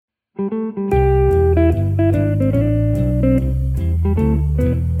Welcome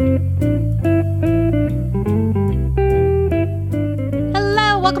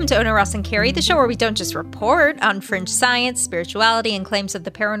to Ona Ross and Carrie, the show where we don't just report on fringe science, spirituality, and claims of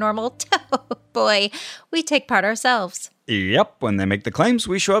the paranormal. Oh boy, we take part ourselves. Yep, when they make the claims,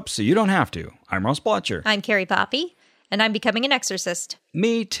 we show up so you don't have to. I'm Ross Blotcher. I'm Carrie Poppy, and I'm becoming an exorcist.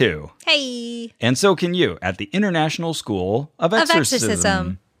 Me too. Hey. And so can you at the International School of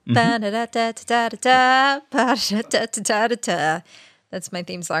Exorcism. Ba-da-da-da-da-da, That's my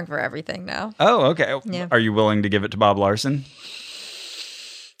theme song for everything now. Oh, okay. Yeah. Are you willing to give it to Bob Larson?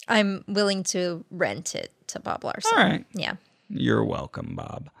 I'm willing to rent it to Bob Larson. All right. Yeah. You're welcome,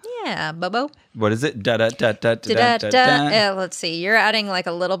 Bob. Yeah, Bobo. What is it? Da-da-da-da-da-da-da-da. Let's see. You're adding like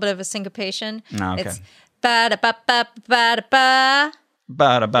a little bit of a syncopation. Oh, okay. It's ba-da-ba-ba-ba-da-ba.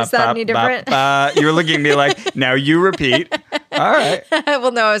 Is that any different? You were looking at me like, now you repeat. All right.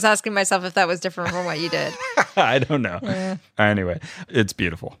 Well, no, I was asking myself if that was different from what you did. I don't know. Yeah. Anyway, it's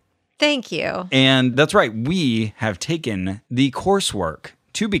beautiful. Thank you. And that's right. We have taken the coursework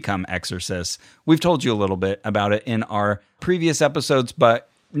to become exorcists. We've told you a little bit about it in our previous episodes, but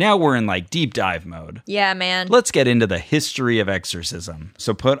now we're in like deep dive mode. Yeah, man. Let's get into the history of exorcism.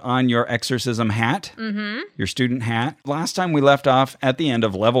 So put on your exorcism hat, your student hat. Last time we left off at the end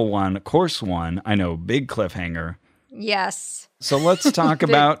of level 1, course 1. I know, big cliffhanger. Yes. So let's talk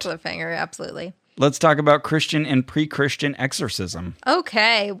about cliffhanger, absolutely. Let's talk about Christian and pre-Christian exorcism.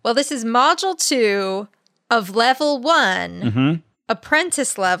 Okay. Well, this is module 2 of level 1.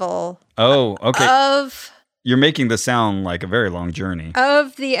 Apprentice level. Oh, okay. Of You're making this sound like a very long journey.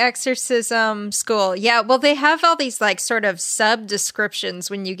 Of the exorcism school. Yeah, well, they have all these like sort of sub-descriptions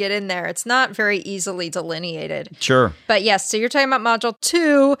when you get in there. It's not very easily delineated. Sure. But yes, so you're talking about module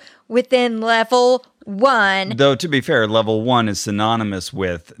 2 within level 1. Though, to be fair, level 1 is synonymous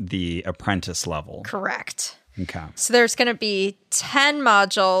with the apprentice level. Correct. Okay. So there's going to be 10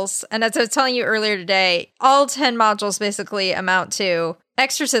 modules. And as I was telling you earlier today, all 10 modules basically amount to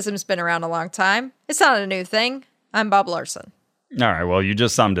exorcism's been around a long time. It's not a new thing. I'm Bob Larson. All right. Well, you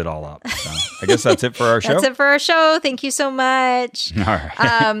just summed it all up. So I guess that's it for our show. That's it for our show. Thank you so much. All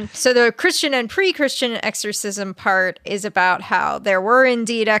right. So the Christian and pre-Christian exorcism part is about how there were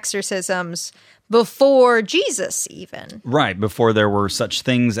indeed exorcisms before Jesus even. Right, before there were such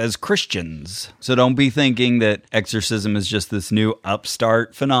things as Christians. So don't be thinking that exorcism is just this new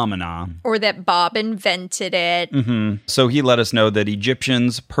upstart phenomenon. Or that Bob invented it. So he let us know that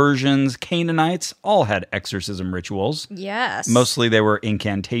Egyptians, Persians, Canaanites all had exorcism rituals. Yes. Mostly they were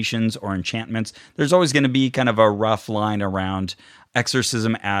incantations or enchantments. There's always going to be kind of a rough line around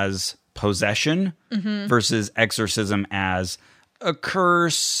exorcism as possession versus exorcism as a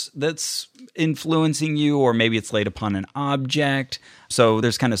curse that's influencing you, or maybe it's laid upon an object. So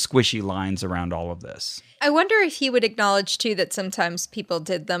there's kind of squishy lines around all of this. I wonder if he would acknowledge, too, that sometimes people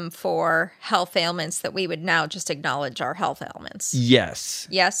did them for health ailments that we would now just acknowledge are health ailments. Yes.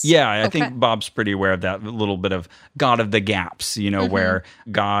 Yes? Yeah, I Okay. think Bob's pretty aware of that little bit of God of the gaps, where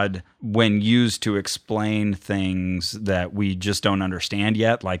God, when used to explain things that we just don't understand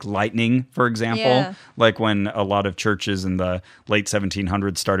yet, like lightning, for example, Yeah. like when a lot of churches in the late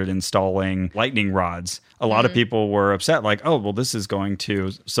 1700s started installing lightning rods, a lot of people were upset, like, oh, well, this is going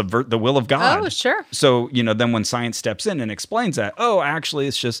to subvert the will of God. Oh, sure. So, then when science steps in and explains that, oh, actually,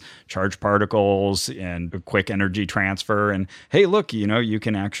 it's just charged particles and a quick energy transfer. And hey, look, you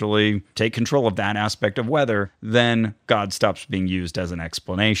can actually take control of that aspect of weather. Then God stops being used as an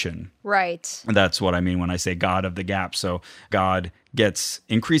explanation. Right. And that's what I mean when I say God of the gap. So God gets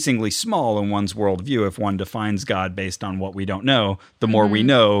increasingly small in one's worldview. If one defines God based on what we don't know, the more we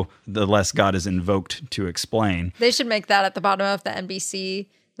know, the less God is invoked to explain. They should make that at the bottom of the NBC.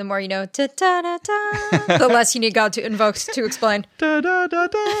 The more you know, da-da-da-da, the less you need God to invoke to explain.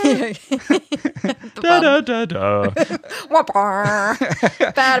 Da-da-da-da. Da-da-da-da.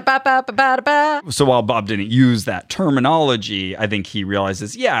 Ba-da-ba-ba-ba-ba-ba. So while Bob didn't use that terminology, I think he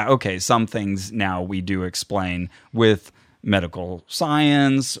realizes, yeah, okay, some things now we do explain with medical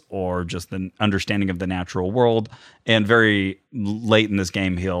science or just the understanding of the natural world. And very late in this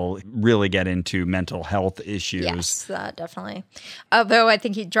game, he'll really get into mental health issues. Yes, definitely. Although I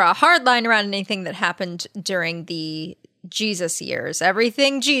think he'd draw a hard line around anything that happened during the Jesus years.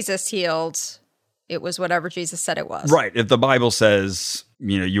 Everything Jesus healed, it was whatever Jesus said it was. Right. If the Bible says,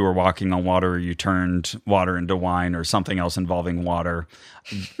 you were walking on water, or you turned water into wine, or something else involving water,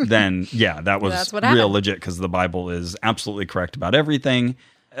 then yeah, that was That's what real happened. legit, because the Bible is absolutely correct about everything.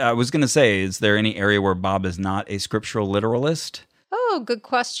 I was going to say, is there any area where Bob is not a scriptural literalist? Oh, good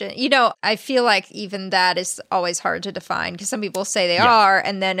question. I feel like even that is always hard to define because some people say they are,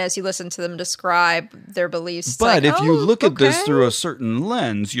 and then as you listen to them describe their beliefs, but if you look at this through a certain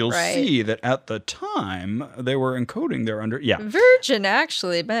lens, you'll see that at the time they were encoding their virgin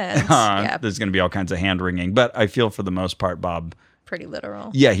actually meant. There's going to be all kinds of hand wringing, but I feel for the most part, Bob, pretty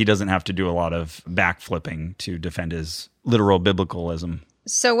literal. Yeah, he doesn't have to do a lot of backflipping to defend his literal biblicalism.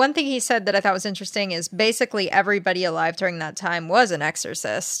 So one thing he said that I thought was interesting is basically everybody alive during that time was an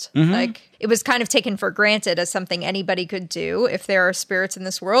exorcist. Mm-hmm. Like it was kind of taken for granted as something anybody could do. If there are spirits in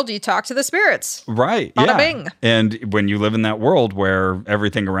this world, you talk to the spirits. Right. Bada yeah. bing. And when you live in that world where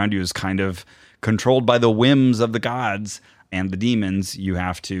everything around you is kind of controlled by the whims of the gods and the demons, you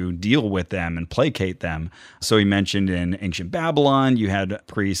have to deal with them and placate them. So he mentioned in ancient Babylon, you had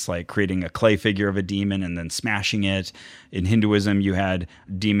priests like creating a clay figure of a demon and then smashing it. In Hinduism, you had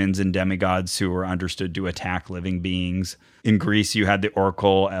demons and demigods who were understood to attack living beings. In Greece, you had the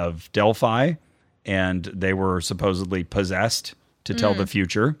Oracle of Delphi, and they were supposedly possessed to tell the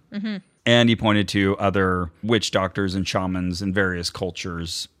future. Mm-hmm. And he pointed to other witch doctors and shamans in various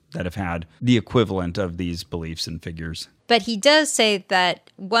cultures that have had the equivalent of these beliefs and figures. But he does say that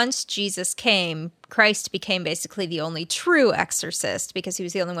once Jesus came, Christ became basically the only true exorcist because he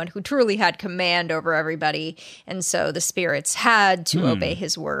was the only one who truly had command over everybody. And so the spirits had to obey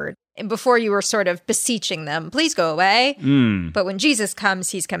his word. And before you were sort of beseeching them, please go away. But when Jesus comes,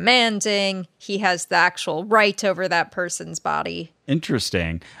 he's commanding. He has the actual right over that person's body.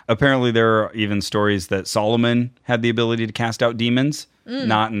 Interesting. Apparently, there are even stories that Solomon had the ability to cast out demons.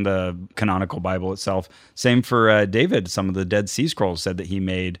 Not in the canonical Bible itself. Same for David. Some of the Dead Sea Scrolls said that he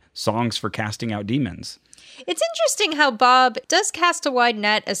made songs for casting out demons. It's interesting how Bob does cast a wide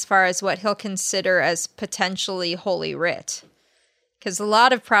net as far as what he'll consider as potentially Holy Writ. Because a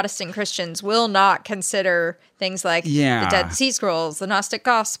lot of Protestant Christians will not consider things like the Dead Sea Scrolls, the Gnostic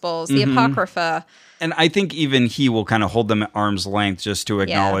Gospels, the Apocrypha. And I think even he will kind of hold them at arm's length just to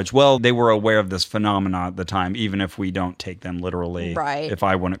acknowledge, well, they were aware of this phenomenon at the time, even if we don't take them literally. Right. If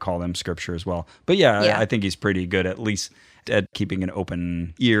I wouldn't call them scripture as well. But I think he's pretty good at least at keeping an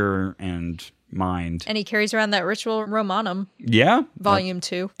open ear and mind. And he carries around that Ritual Romanum. Yeah. Volume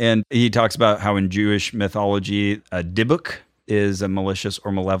 2. And he talks about how in Jewish mythology, a Dybbuk is a malicious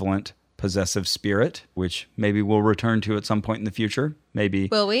or malevolent possessive spirit, which maybe we'll return to at some point in the future. Maybe.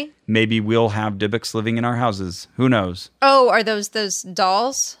 Will we? Maybe we'll have Dybbuks living in our houses. Who knows? Oh, are those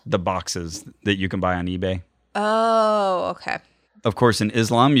dolls? The boxes that you can buy on eBay. Oh, okay. Of course, in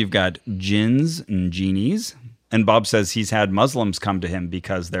Islam, you've got jinns and genies. And Bob says he's had Muslims come to him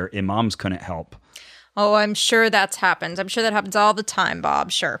because their imams couldn't help. Oh, I'm sure that's happened. I'm sure that happens all the time,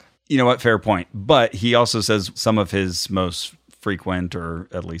 Bob. Sure. You know what? Fair point. But he also says some of his most frequent or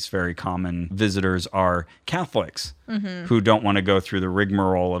at least very common visitors are Catholics who don't want to go through the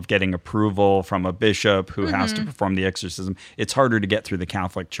rigmarole of getting approval from a bishop who has to perform the exorcism. It's harder to get through the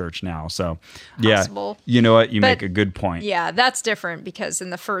Catholic Church now. So, Possible. You know what? You make a good point. Yeah, that's different because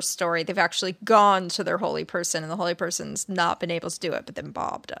in the first story, they've actually gone to their holy person and the holy person's not been able to do it, but then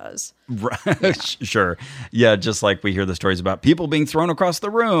Bob does. Right. Yeah. Sure. Yeah, just like we hear the stories about people being thrown across the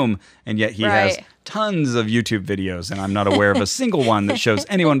room, and yet he has tons of YouTube videos, and I'm not aware of a single one that shows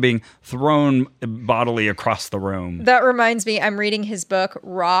anyone being thrown bodily across the room. That reminds me, I'm reading his book,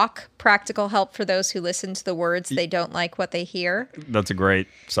 Rock, Practical Help for Those Who Listen to the Words They Don't Like What They Hear. That's a great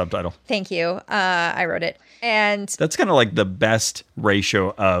subtitle. Thank you. I wrote it. And that's kind of like the best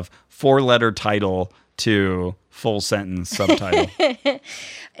ratio of 4-letter title to full sentence subtitle.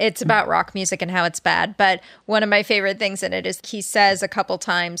 It's about rock music and how it's bad. But one of my favorite things in it is he says a couple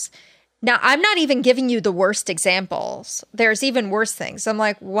times, now, I'm not even giving you the worst examples. There's even worse things. I'm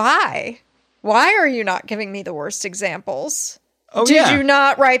like, why? Why are you not giving me the worst examples? Oh, Did you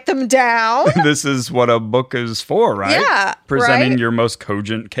not write them down? This is what a book is for, right? Yeah. Presenting your most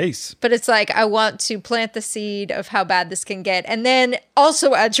cogent case. But it's like, I want to plant the seed of how bad this can get and then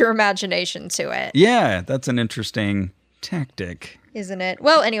also add your imagination to it. Yeah, that's an interesting tactic. Isn't it?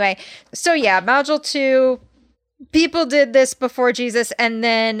 Well, anyway, so Module 2, people did this before Jesus, and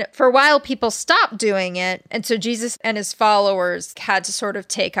then for a while people stopped doing it, and so Jesus and his followers had to sort of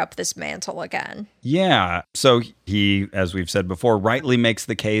take up this mantle again. Yeah, so he, as we've said before, rightly makes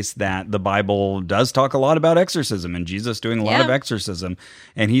the case that the Bible does talk a lot about exorcism, and Jesus doing a lot of exorcism,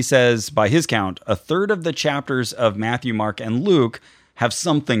 and he says, by his count, a third of the chapters of Matthew, Mark, and Luke have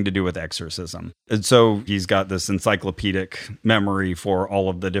something to do with exorcism. And so he's got this encyclopedic memory for all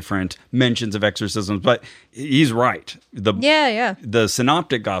of the different mentions of exorcisms, but he's right. The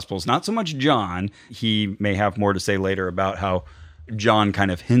synoptic gospels, not so much John. He may have more to say later about how John kind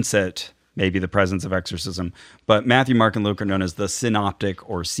of hints at maybe the presence of exorcism. But Matthew, Mark, and Luke are known as the synoptic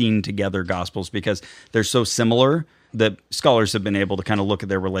or seen together gospels because they're so similar that scholars have been able to kind of look at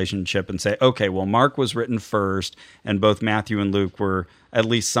their relationship and say, okay, well, Mark was written first, and both Matthew and Luke were at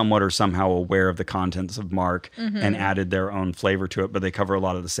least somewhat or somehow aware of the contents of Mark and added their own flavor to it, but they cover a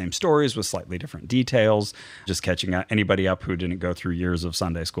lot of the same stories with slightly different details, just catching anybody up who didn't go through years of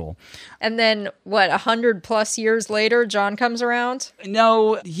Sunday school. And then, 100+ years later, John comes around?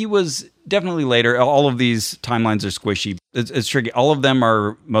 No, he was definitely later. All of these timelines are squishy. It's tricky. All of them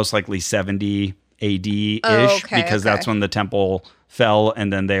are most likely 70 AD-ish, because that's when the temple fell,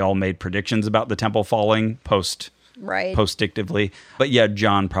 and then they all made predictions about the temple falling post-dictively. But yeah,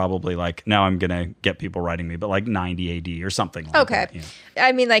 John probably now I'm going to get people writing me, but 90 AD or something like that. Yeah.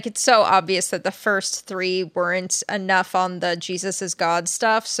 I mean, it's so obvious that the first 3 weren't enough on the Jesus is God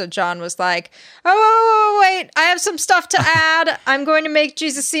stuff. So John was like, oh, wait, I have some stuff to add. I'm going to make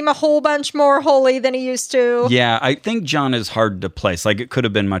Jesus seem a whole bunch more holy than he used to. Yeah, I think John is hard to place. It could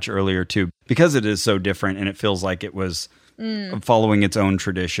have been much earlier too, because it is so different and it feels like it was following its own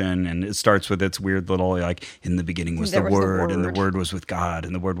tradition, and it starts with its weird little in the beginning was the Word, and the Word was with God,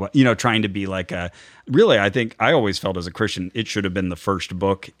 and the Word trying to be really, I think I always felt as a Christian it should have been the first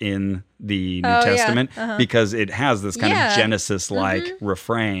book in the New Testament because it has this kind of Genesis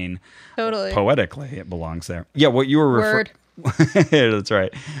refrain. Totally. Poetically it belongs there. Yeah, what you were referring that's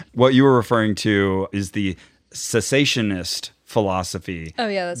right. What you were referring to is the cessationist philosophy. Oh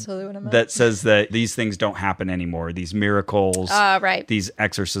yeah, that's totally what I meant. That says that these things don't happen anymore. These miracles, these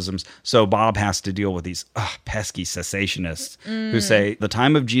exorcisms. So Bob has to deal with these pesky cessationists who say the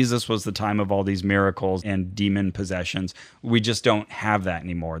time of Jesus was the time of all these miracles and demon possessions. We just don't have that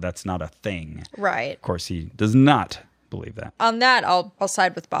anymore. That's not a thing. Right. Of course, he does not believe that. On that, I'll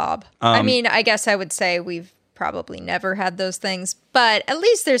side with Bob. I mean, I guess I would say we've probably never had those things, but at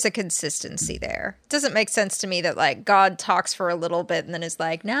least there's a consistency there. It doesn't make sense to me that God talks for a little bit and then is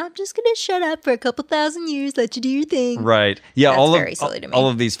like, now I'm just going to shut up for a couple thousand years, let you do your thing. Right. Yeah. That's very silly to me. All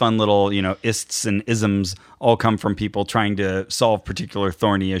of these fun little, ists and isms all come from people trying to solve particular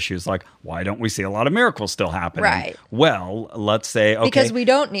thorny issues. Like, why don't we see a lot of miracles still happening? Right. Well, let's say, okay. Because we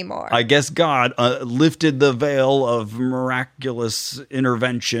don't anymore. I guess God lifted the veil of miraculous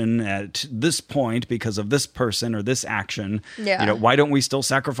intervention at this point because of this person or this action. Yeah. Why don't we still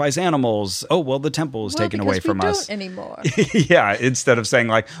sacrifice animals? Oh, well, the temple is taken away from us. Don't anymore. Yeah, instead of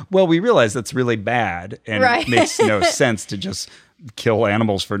saying well, we realize that's really bad and it makes no sense to just kill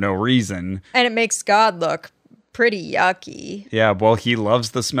animals for no reason. And it makes God look pretty yucky. Yeah, well, he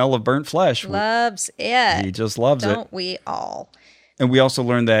loves the smell of burnt flesh. Loves it. He just loves it. Don't we all? And we also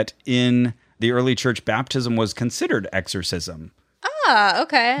learned that in the early church, baptism was considered exorcism. Ah,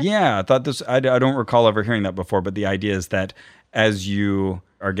 okay. Yeah, I thought this, I don't recall ever hearing that before, but the idea is that as you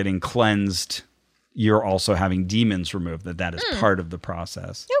are getting cleansed, you're also having demons removed, that is part of the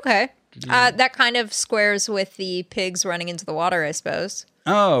process. Okay. That kind of squares with the pigs running into the water, I suppose.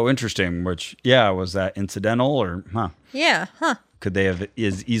 Oh, interesting. Which, was that incidental or, Yeah, Could they have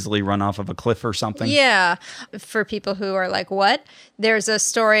easily run off of a cliff or something? Yeah. For people who are like, what? There's a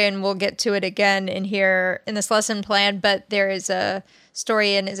story, and we'll get to it again in here in this lesson plan, but there is a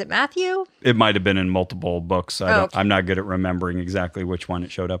story in, is it Matthew? It might have been in multiple books. I'm not good at remembering exactly which one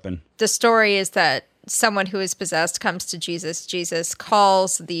it showed up in. The story is that someone who is possessed comes to Jesus. Jesus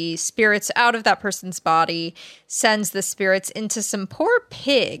calls the spirits out of that person's body, sends the spirits into some poor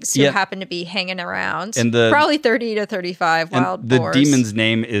pigs who happen to be hanging around. And probably 30 to 35 wild boars. The demon's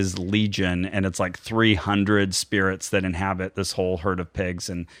name is Legion, and it's 300 spirits that inhabit this whole herd of pigs,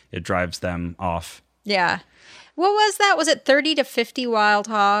 and it drives them off. Yeah. What was that? Was it 30 to 50 wild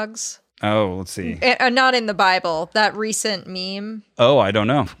hogs? Oh, let's see. Not in the Bible. That recent meme. Oh, I don't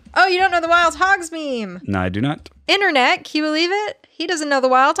know. Oh, you don't know the wild hogs meme? No, I do not. Internet, can you believe it? He doesn't know the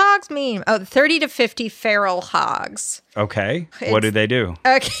wild hogs meme. Oh, 30 to 50 feral hogs. Okay. What did they do?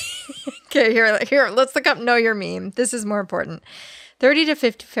 Okay, here, let's look up Know Your Meme. This is more important. 30 to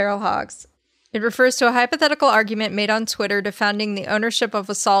 50 feral hogs. It refers to a hypothetical argument made on Twitter defending the ownership of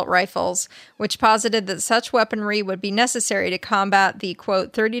assault rifles, which posited that such weaponry would be necessary to combat the,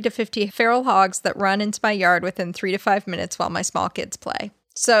 quote, 30 to 50 feral hogs that run into my yard within 3 to 5 minutes while my small kids play.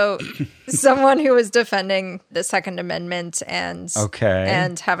 So someone who was defending the Second Amendment and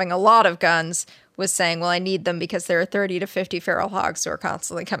having a lot of guns was saying, well, I need them because there are 30 to 50 feral hogs who are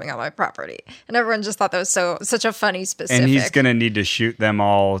constantly coming on my property. And everyone just thought that was such a funny specific. And he's going to need to shoot them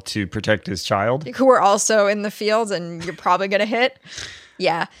all to protect his child? Who are also in the fields and you're probably going to hit.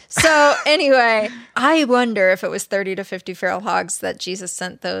 Yeah. So anyway, I wonder if it was 30 to 50 feral hogs that Jesus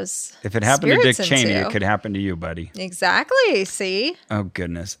sent those. If it happened to Dick Cheney, it could happen to you, buddy. Exactly. See? Oh,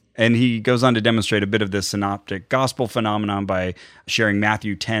 goodness. And he goes on to demonstrate a bit of this synoptic gospel phenomenon by sharing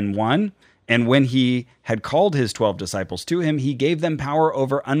Matthew 10:1. And when he had called his 12 disciples to him, he gave them power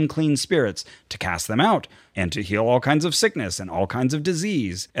over unclean spirits to cast them out and to heal all kinds of sickness and all kinds of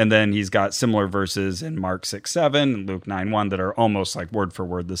disease. And then he's got similar verses in Mark 6:7 and Luke 9:1 that are almost like word for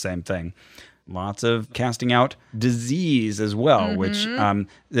word the same thing. Lots of casting out disease as well, which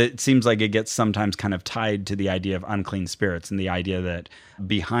it seems like it gets sometimes kind of tied to the idea of unclean spirits and the idea that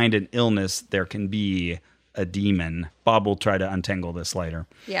behind an illness there can be a demon. Bob will try to untangle this later.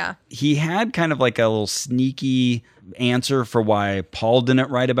 Yeah. He had kind of like a little sneaky answer for why Paul didn't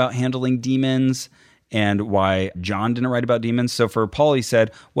write about handling demons and why John didn't write about demons. So for Paul, he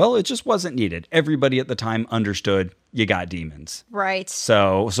said, well, it just wasn't needed. Everybody at the time understood you got demons. Right.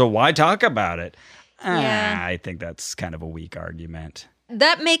 So why talk about it? Yeah. I think that's kind of a weak argument.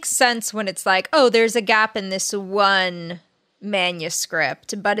 That makes sense when it's like, oh, there's a gap in this one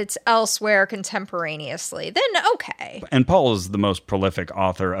manuscript, but it's elsewhere contemporaneously. Then okay. And Paul is the most prolific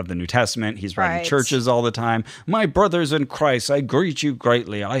author of the New Testament. He's writing Right. churches all the time. My brothers in Christ, I greet you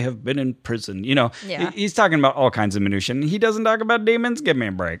greatly. I have been in prison. You know, Yeah. he's talking about all kinds of minutiae. He doesn't talk about demons. Give me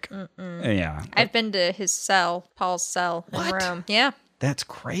a break. Yeah. I've been to his cell, Paul's cell in What? Rome. Yeah. That's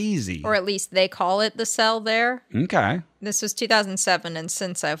crazy. Or at least they call it the cell there. Okay. This was 2007, and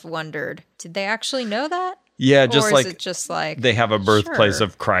since I've wondered, did they actually know that? Yeah, Or just is like it just like they have a birthplace sure.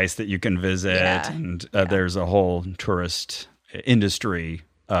 of Christ that you can visit, Yeah. and there's a whole tourist industry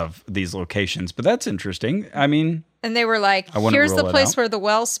of these locations. But that's interesting. I mean, And they were like, I wouldn't here's the rule it place out. where the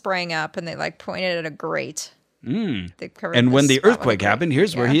well sprang up, and they like pointed at a grate. They covered and when this the spot with a earthquake grate. happened,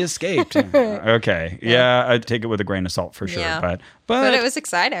 here's where Yeah. he escaped. Okay. Yeah, I'd take it with a grain of salt for sure. Yeah. But it was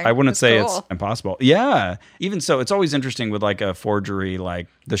exciting. I wouldn't It was say cool. it's impossible. Yeah. Even so, it's always interesting with like a forgery like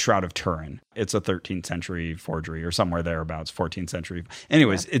the Shroud of Turin. It's a 13th century forgery or somewhere thereabouts, 14th century.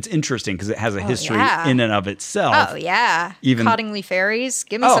 Anyways, it's interesting because it has a history yeah. in and of itself. Oh yeah, Even- Cottingley Ferries.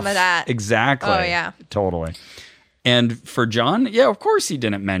 Give me some of that. Exactly. Oh, yeah. Totally. And for John, yeah, of course he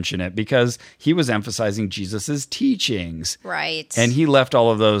didn't mention it because he was emphasizing Jesus's teachings. Right. And he left all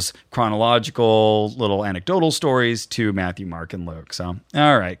of those chronological little anecdotal stories to Matthew, Mark, and Luke. So,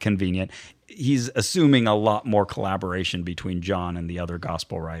 all right, convenient. He's assuming a lot more collaboration between John and the other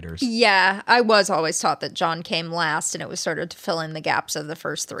gospel writers. Yeah, I was always taught that John came last, and it was sort of to fill in the gaps of the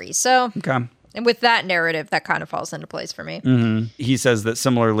first three. So, Okay. and with that narrative, that kind of falls into place for me. He says that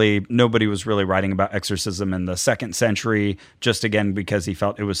similarly, nobody was really writing about exorcism in the 2nd century, just again because he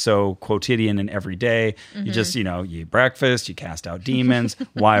felt it was so quotidian and everyday. You just, you eat breakfast, you cast out demons.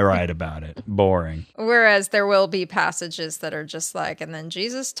 Why write about it? Boring. Whereas there will be passages that are just like, and then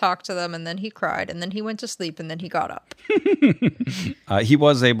Jesus talked to them, and then he cried, and then he went to sleep, and then he got up. He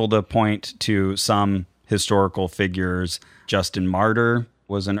was able to point to some historical figures. Justin Martyr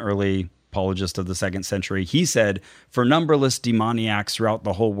was an early apologist of the 2nd century. He said, "For numberless demoniacs throughout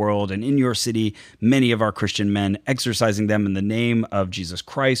the whole world and in your city, many of our Christian men, exorcising them in the name of Jesus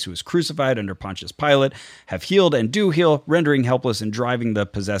Christ, who was crucified under Pontius Pilate, have healed and do heal, rendering helpless and driving the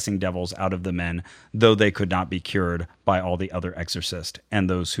possessing devils out of the men, though they could not be cured by all the other exorcists and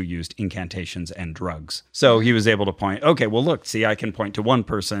those who used incantations and drugs." So he was able to point, okay, well, look, see, I can point to one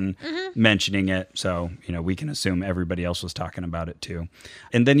person mentioning it. So, we can assume everybody else was talking about it too.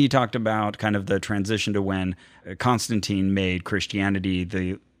 And then he talked about kind of the transition to when Constantine made Christianity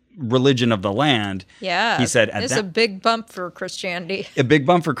the religion of the land. Yeah. He said it's a big bump for Christianity. a big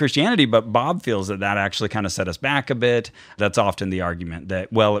bump for Christianity, but Bob feels that actually kind of set us back a bit. That's often the argument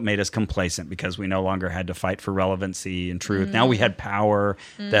that, well, it made us complacent because we no longer had to fight for relevancy and truth. Now we had power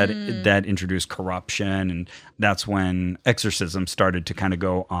that introduced corruption, and that's when exorcism started to kind of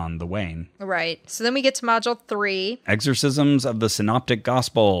go on the wane. Right. So then we get to module 3. Exorcisms of the Synoptic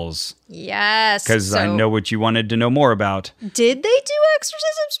Gospels, Yes. because I know what you wanted to know more about. Did they do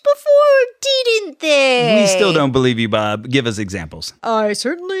exorcisms before? Didn't they? We still don't believe you, Bob. Give us examples. I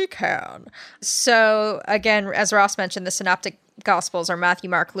certainly can. So, again, as Ross mentioned, the Synoptic Gospels are Matthew,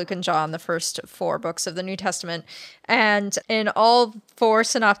 Mark, Luke, and John, the first 4 books of the New Testament. And in all 4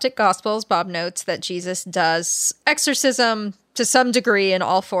 Synoptic Gospels, Bob notes that Jesus does exorcism to some degree in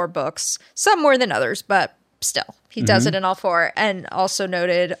all 4 books, some more than others, but still. He does it in all 4, and also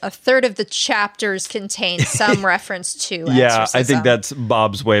noted a third of the chapters contain some reference to Yeah, exorcism. I think that's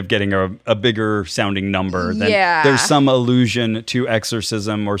Bob's way of getting a bigger sounding number. Than Yeah. There's some allusion to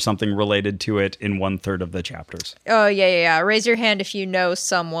exorcism or something related to it in 1/3 of the chapters. Oh, yeah. Raise your hand if you know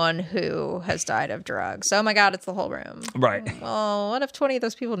someone who has died of drugs. Oh my God, it's the whole room. Right. Well, what if 20 of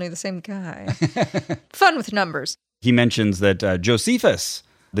those people knew the same guy? Fun with numbers. He mentions that Josephus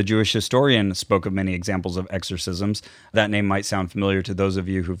The Jewish historian spoke of many examples of exorcisms. That name might sound familiar to those of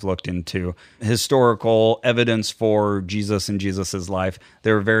you who've looked into historical evidence for Jesus and Jesus's life.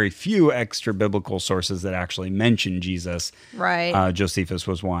 There are very few extra biblical sources that actually mention Jesus. Right. Josephus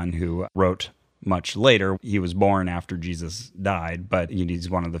was one who wrote much later. He was born after Jesus died, but he's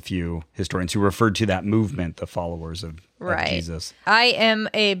one of the few historians who referred to that movement, the followers of Jesus. I am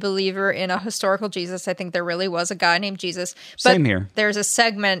a believer in a historical Jesus. I think there really was a guy named Jesus. But Same here. There's a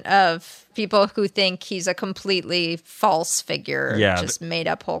segment of people who think he's a completely false figure, just made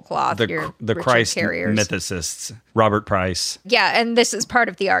up whole cloth. The Christ mythicists, Robert Price. Yeah, and this is part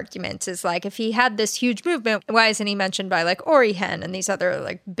of the argument, is like, if he had this huge movement, why isn't he mentioned by like Origen and these other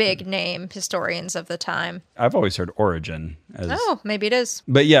like big name historians of the time? I've always heard Origen. Maybe it is.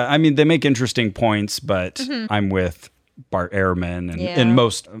 But yeah, I mean, they make interesting points, but I'm with Bart Ehrman and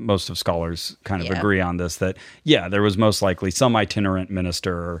most of scholars kind of agree on this, that, there was most likely some itinerant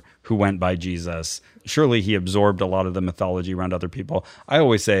minister who went by Jesus. Surely he absorbed a lot of the mythology around other people. I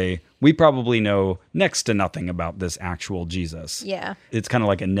always say we probably know next to nothing about this actual Jesus. Yeah. It's kind of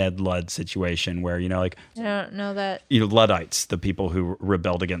like a Ned Ludd situation where, like... I don't know that. Luddites, the people who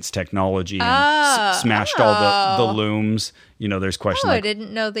rebelled against technology and smashed all the looms. There's questions like... I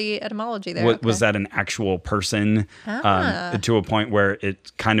didn't know the etymology there. Was that an actual person? To a point where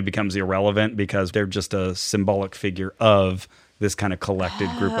it kind of becomes irrelevant because they're just a symbolic figure of this kind of collected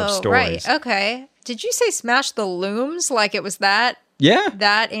group of stories. Right, okay. Did you say smash the looms like it was that? Yeah.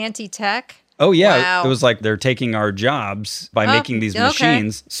 That anti-tech? Oh, yeah. Wow. It was like they're taking our jobs by making these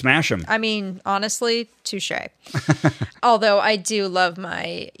machines, smash them. I mean, honestly, touche. Although I do love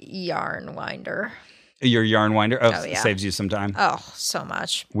my yarn winder. Your yarn winder? Oh, yeah. Saves you some time. Oh, so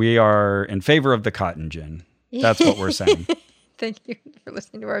much. We are in favor of the cotton gin. That's what we're saying. Thank you for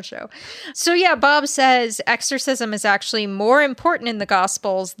listening to our show. So yeah, Bob says exorcism is actually more important in the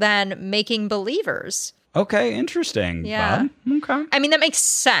Gospels than making believers. Okay, interesting, yeah. Bob. Okay. I mean, that makes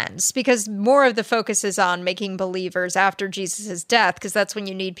sense because more of the focus is on making believers after Jesus' death, because that's when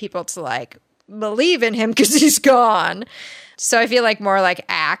you need people to like believe in him because he's gone. So I feel like more like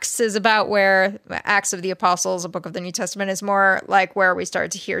Acts is about where Acts of the Apostles, a book of the New Testament, is more like where we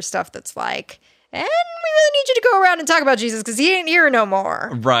start to hear stuff that's like, and we really need you to go around and talk about Jesus because he ain't here no more.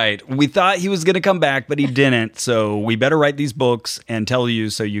 Right. We thought he was going to come back, but he didn't. So we better write these books and tell you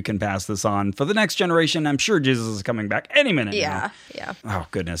so you can pass this on for the next generation. I'm sure Jesus is coming back any minute now. Yeah. Oh,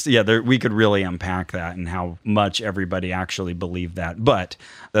 goodness. Yeah, we could really unpack that and how much everybody actually believed that. But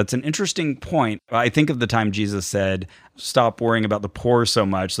that's an interesting point. I think of the time Jesus said, stop worrying about the poor so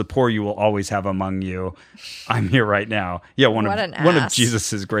much. The poor you will always have among you. I'm here right now. Yeah, one of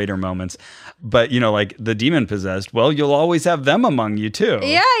Jesus's greater moments. But, like the demon-possessed, well, you'll always have them among you, too.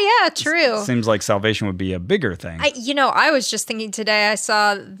 Yeah, true. Seems like salvation would be a bigger thing. I was just thinking today, I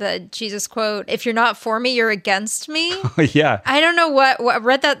saw the Jesus quote, if you're not for me, you're against me. Yeah. I don't know what I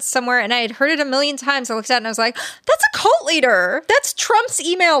read that somewhere, and I had heard it a million times. I looked at it, and I was like, that's a cult leader. That's Trump's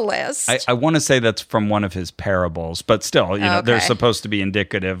email list. I want to say that's from one of his parables, but still, they're supposed to be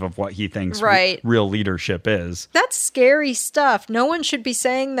indicative of what he thinks real leadership is. That's scary stuff. No one should be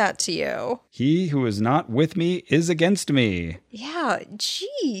saying that to you. He who is not with me is against me. Yeah,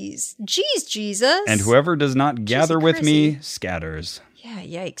 jeez, Jesus. And whoever does not gather with me scatters. Yeah,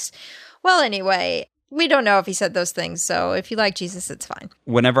 yikes. Well, anyway, we don't know if he said those things, so if you like Jesus, it's fine.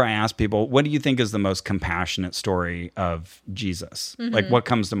 Whenever I ask people, what do you think is the most compassionate story of Jesus? Mm-hmm. Like, what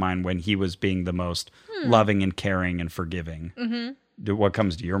comes to mind when he was being the most loving and caring and forgiving? Mm-hmm. What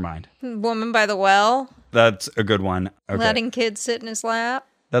comes to your mind? Woman by the well. That's a good one. Okay. Letting kids sit in his lap.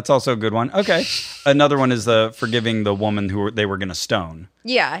 That's also a good one. Okay. Another one is forgiving the woman who they were going to stone.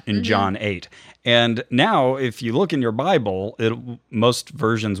 Yeah. In John 8. And now, if you look in your Bible, most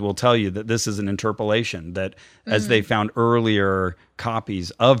versions will tell you that this is an interpolation, that as they found earlier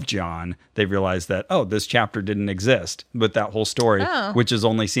copies of John, they realized that, this chapter didn't exist. But that whole story, which is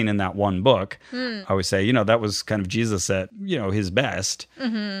only seen in that one book, I always say, that was kind of Jesus at, his best,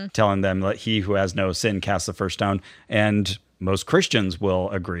 telling them that he who has no sin casts the first stone. And most Christians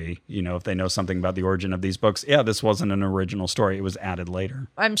will agree, if they know something about the origin of these books, this wasn't an original story. It was added later.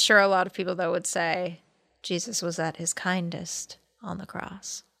 I'm sure a lot of people, though, would say Jesus was at his kindest on the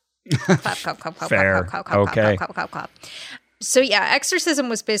cross. Clap, clap, clap, clap, Fair. clap, clap, clap, okay. clap, clap, clap, clap. So yeah, exorcism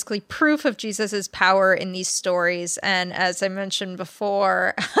was basically proof of Jesus's power in these stories. And as I mentioned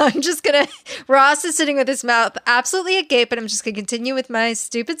before, Ross is sitting with his mouth absolutely agape, and I'm just going to continue with my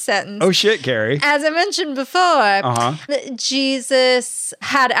stupid sentence. Oh shit, Carrie. As I mentioned before, Jesus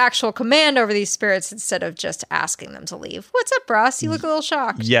had actual command over these spirits instead of just asking them to leave. What's up, Ross? You look a little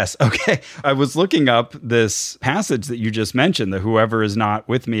shocked. Yes. Okay. I was looking up this passage that you just mentioned, that whoever is not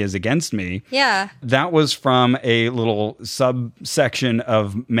with me is against me. Yeah. That was from a little subsection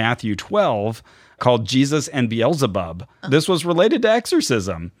of Matthew 12 called Jesus and Beelzebub. This was related to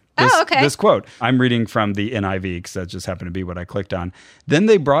exorcism. This quote, I'm reading from the NIV because that just happened to be what I clicked on. Then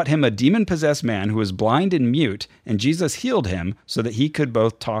they brought him a demon-possessed man who was blind and mute, and Jesus healed him so that he could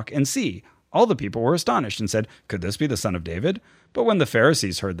both talk and see. All the people were astonished and said, "Could this be the son of David?" But when the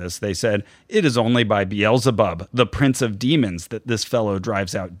Pharisees heard this, they said, "It is only by Beelzebub, the prince of demons, that this fellow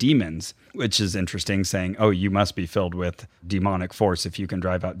drives out demons." Which is interesting, saying, oh, you must be filled with demonic force if you can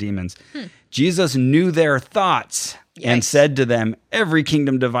drive out demons. Jesus knew their thoughts and said to them, "Every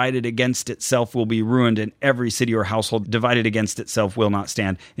kingdom divided against itself will be ruined, and every city or household divided against itself will not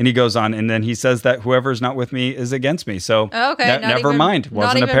stand." And he goes on, and then he says that whoever is not with me is against me. So never mind.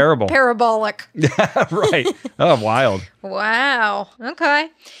 Wasn't a parable. Parabolic. Right. Oh, wild. Wow. Okay.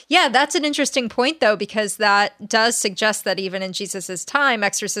 Yeah, that's an interesting point, though, because that does suggest that even in Jesus's time,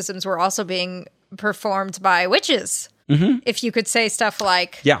 exorcisms were also being performed by witches. If you could say stuff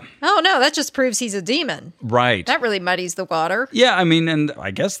like, oh, no, that just proves he's a demon. Right. That really muddies the water. Yeah, I mean, and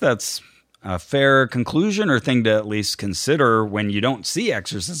I guess that's a fair conclusion or thing to at least consider when you don't see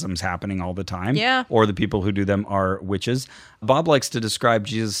exorcisms happening all the time. Yeah. Or the people who do them are witches. Bob likes to describe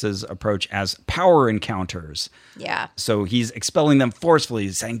Jesus' approach as power encounters. Yeah. So he's expelling them forcefully,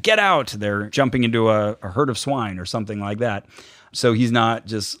 saying, "Get out." They're jumping into a herd of swine or something like that. So he's not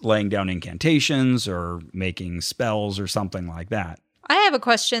just laying down incantations or making spells or something like that. I have a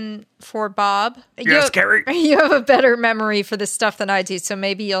question for Bob. Yes, Carrie. You have a better memory for this stuff than I do, so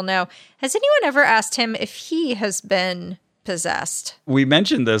maybe you'll know. Has anyone ever asked him if he has been possessed? We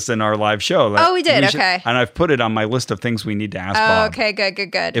mentioned this in our live show. Oh, we did? Okay. And I've put it on my list of things we need to ask Bob. Okay,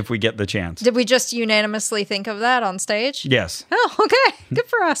 good. If we get the chance. Did we just unanimously think of that on stage? Yes. Oh, okay. Good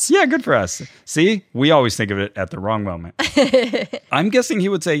for us. Yeah, good for us. See, we always think of it at the wrong moment. I'm guessing he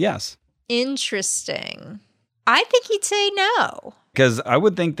would say yes. Interesting. I think he'd say no. Because I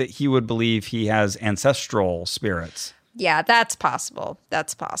would think that he would believe he has ancestral spirits. Yeah, that's possible.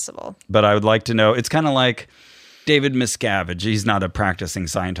 That's possible. But I would like to know, it's kind of like David Miscavige. He's not a practicing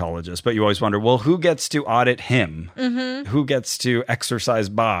Scientologist, but you always wonder, well, who gets to audit him? Who gets to exercise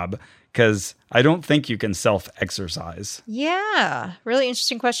Bob? Because I don't think you can self-exercise. Yeah, really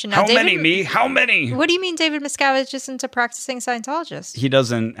interesting question. Now, How many? What do you mean David Miscavige isn't a practicing Scientologist? He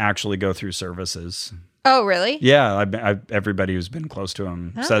doesn't actually go through services. Oh, really? Yeah, everybody who's been close to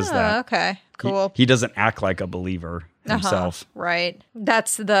him says that. Okay, cool. He doesn't act like a believer himself. Right.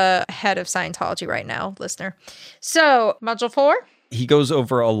 That's the head of Scientology right now, listener. So, Module 4? He goes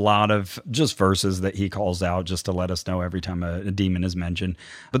over a lot of just verses that he calls out just to let us know every time a demon is mentioned.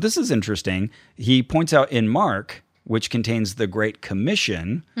 But this is interesting. He points out in Mark, which contains the Great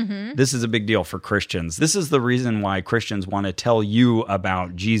Commission. This is a big deal for Christians. This is the reason why Christians want to tell you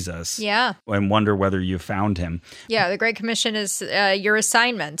about Jesus. Yeah. And wonder whether you found him. Yeah, the Great Commission is your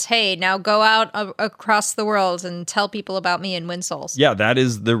assignment. Hey, now go out across the world and tell people about me and win souls. Yeah, that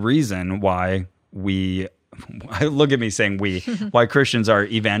is the reason why look at me saying why Christians are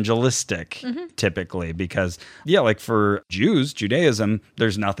evangelistic typically, because like for Judaism,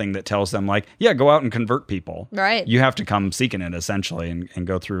 there's nothing that tells them like, go out and convert people. Right. You have to come seeking it essentially and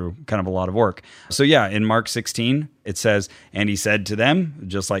go through kind of a lot of work. So in Mark 16, it says, "And he said to them,"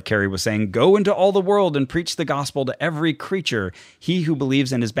 just like Carrie was saying, "Go into all the world and preach the gospel to every creature. He who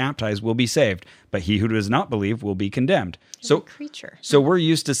believes and is baptized will be saved, but he who does not believe will be condemned." So we're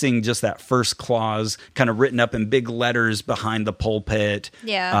used to seeing just that first clause kind of written up in big letters behind the pulpit.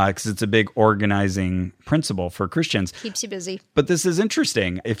 Yeah. Because it's a big organizing principle for Christians. Keeps you busy. But this is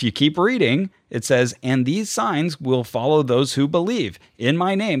interesting. If you keep reading, it says, "And these signs will follow those who believe. In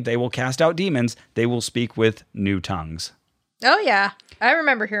my name, they will cast out demons. They will speak with new tongues." Oh, yeah. I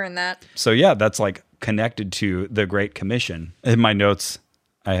remember hearing that. So, that's like connected to the Great Commission. In my notes,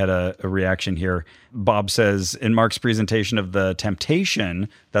 I had a reaction here. Bob says, in Mark's presentation of the temptation,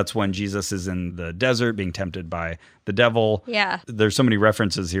 that's when Jesus is in the desert being tempted by the devil. Yeah. There's so many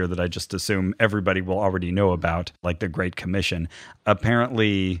references here that I just assume everybody will already know about, like the Great Commission.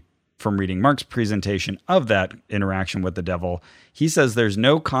 Apparently, from reading Mark's presentation of that interaction with the devil, he says there's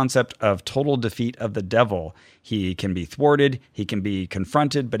no concept of total defeat of the devil. He can be thwarted, he can be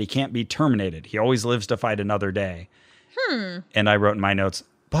confronted, but he can't be terminated. He always lives to fight another day. And I wrote in my notes,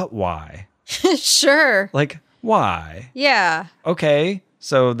 but why? Sure. Like, why? Yeah. Okay,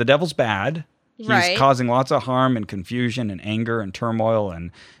 so the devil's bad. He's Right. causing lots of harm and confusion and anger and turmoil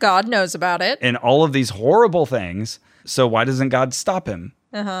and God knows about it. all of these horrible things. So why doesn't God stop him?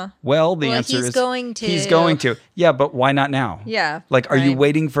 Well, the answer he's is going to. He's going to. Yeah, but why not now? Yeah, Like, are you right.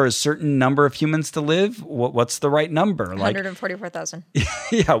 waiting for a certain number of humans to live? What's the right number? Like, 144,000.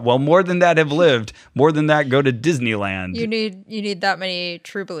 yeah, well, more than that have lived. More than that go to Disneyland. You need that many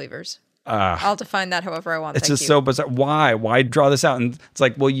true believers. I'll define that however I want. It's Thank just you. so bizarre. Why? Why draw this out? And it's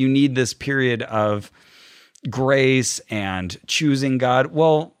like, well, you need this period of grace and choosing God.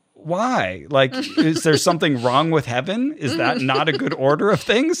 Well, why? Like, is there something wrong with heaven? Is that not a good order of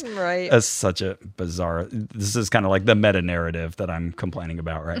things? Right. That's such a bizarre. This is kind of like the meta narrative that I'm complaining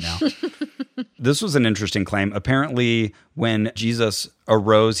about right now. This was an interesting claim. Apparently, when Jesus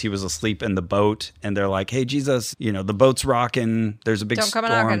arose, he was asleep in the boat, and they're like, "Hey, Jesus, the boat's rocking. There's a big Don't come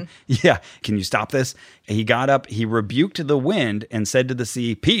storm. a-knocking." Yeah, can you stop this?" And he got up, he rebuked the wind, and said to the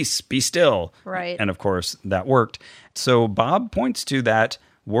sea, "Peace, be still." Right. And of course, that worked. So Bob points to that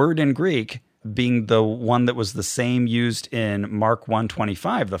word in Greek being the one that was the same used in Mark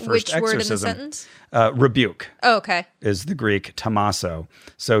 1:25, the first Which exorcism. word in the sentence? Rebuke Oh, okay. is the Greek tamasso.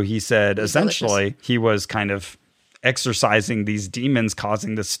 So he said essentially he was kind of exorcising these demons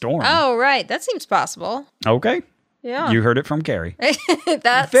causing the storm. Oh, right. That seems possible. Okay. Yeah. You heard it from Carrie.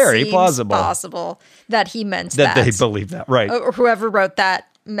 That Very seems plausible. possible that he meant That that. they believe that. Right. Or whoever wrote that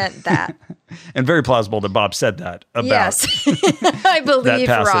meant that. And very plausible that Bob said that about Yes. I believe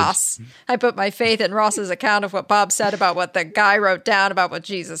passage. Ross. I put my faith in Ross's account of what Bob said about what the guy wrote down about what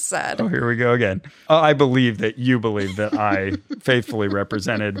Jesus said. Oh, here we go again. I believe that you believe that I faithfully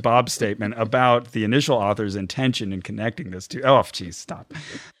represented Bob's statement about the initial author's intention in connecting this to. Oh, geez, stop.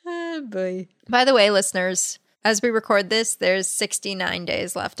 Oh, boy. By the way, listeners, as we record this, there's 69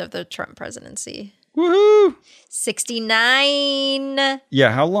 days left of the Trump presidency. Woohoo! 69.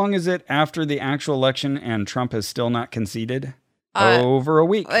 Yeah, how long is it after the actual election and Trump has still not conceded? Over a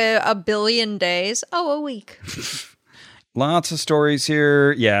week. A billion days. Oh, a week. Lots of stories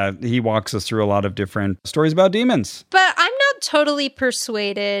here. Yeah, he walks us through a lot of different stories about demons. But I'm not totally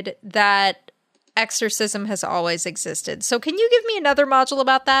persuaded that exorcism has always existed. So can you give me another module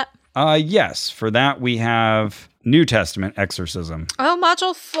about that? Yes, for that we have New Testament exorcism. Oh,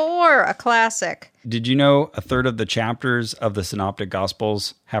 module 4, a classic. Did you know a third of the chapters of the Synoptic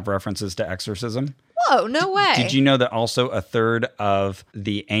Gospels have references to exorcism? Whoa, no way. Did you know that also a third of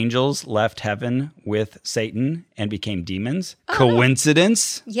the angels left heaven with Satan and became demons?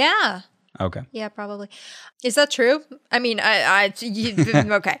 Coincidence? Yeah. Okay. Yeah, probably. Is that true? I mean,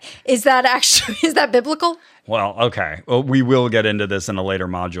 okay. Is that biblical? Well, okay. Well, we will get into this in a later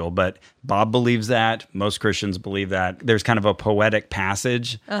module, but Bob believes that. Most Christians believe that. There's kind of a poetic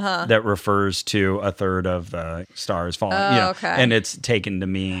passage that refers to a third of the stars falling. Okay. And it's taken to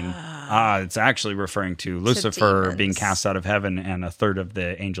mean, it's actually referring to Lucifer demons. being cast out of heaven and a third of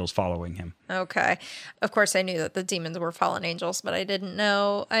the angels following him. Okay. Of course, I knew that the demons were fallen angels, but I didn't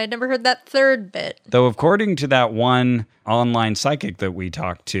know. I had never heard that third bit. Though, according to that one online psychic that we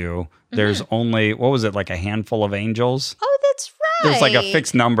talked to, there's only, what was it, like a handful of angels? Oh, that's right. There's like a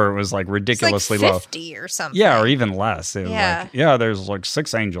fixed number. It was like It's like ridiculously 50 low. or something. Yeah, or even less. It was Yeah. like, there's like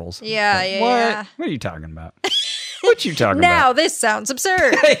 6 angels. Yeah, Like, yeah, what? yeah. What are you talking about? What you talking Now this sounds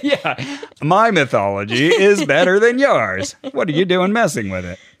absurd. about? Yeah. My mythology is better than yours. What are you doing messing with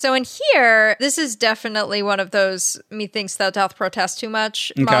it? So in here, this is definitely one of those methinks thou doth protest too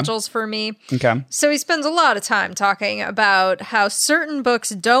much modules for me. Okay. So he spends a lot of time talking about how certain books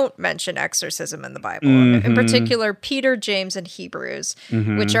don't mention exorcism in the Bible, in particular Peter, James, and Hebrews,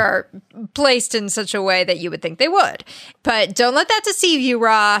 which are placed in such a way that you would think they would. But don't let that deceive you,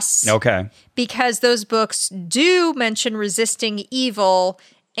 Ross. Okay. Because those books do mention resisting evil,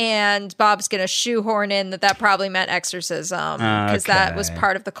 and Bob's going to shoehorn in that probably meant exorcism, because that was Okay.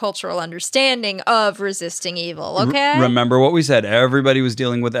 part of the cultural understanding of resisting evil, okay? Remember what we said. Everybody was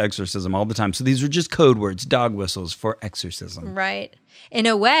dealing with exorcism all the time. So these were just code words, dog whistles for exorcism. Right. In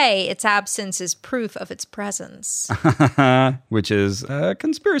a way, its absence is proof of its presence. Which is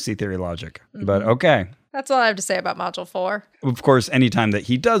conspiracy theory logic. But okay. That's all I have to say about Module 4. Of course, anytime that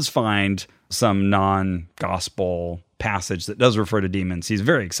he does find some non-gospel passage that does refer to demons, he's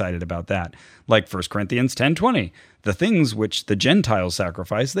very excited about that. Like 1 Corinthians 10:20. The things which the Gentiles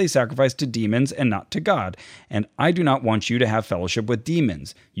sacrifice, they sacrifice to demons and not to God. And I do not want you to have fellowship with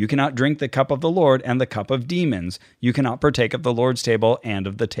demons. You cannot drink the cup of the Lord and the cup of demons. You cannot partake of the Lord's table and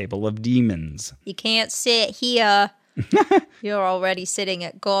of the table of demons. You can't sit here. You're already sitting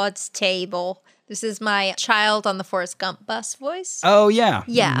at God's table. This is my child on the Forrest Gump bus voice. Oh, yeah.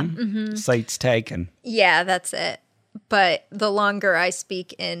 Yeah. Sights taken. Yeah, that's it. But the longer I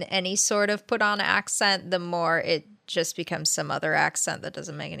speak in any sort of put on accent, the more it just becomes some other accent that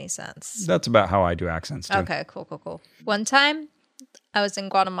doesn't make any sense. That's about how I do accents, too. Okay, cool. One time, I was in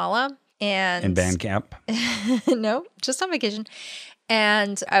Guatemala and... In band camp? No, just on vacation.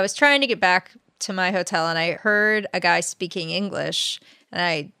 And I was trying to get back to my hotel, and I heard a guy speaking English, and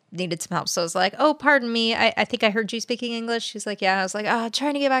I needed some help. So I was like, oh, pardon me. I think I heard you speaking English. He's like, yeah. I was like,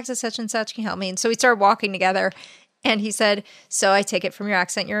 trying to get back to such and such. Can you help me? And so we started walking together. And he said, so I take it from your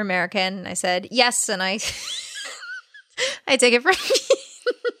accent, you're American. And I said, yes. And I take it from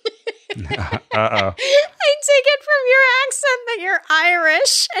Uh-oh. I take it from your accent that you're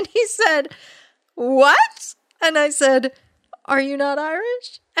Irish. And he said, what? And I said, are you not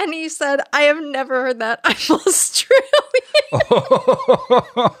Irish? And he said, I have never heard that. I'm Australian.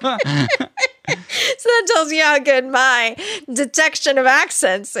 So that tells you how good my detection of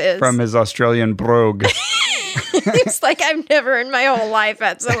accents is. From his Australian brogue. It's like I've never in my whole life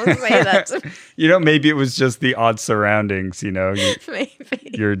had someone say that to me. You know, maybe it was just the odd surroundings, Maybe.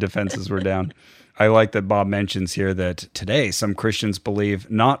 Your defenses were down. I like that Bob mentions here that today some Christians believe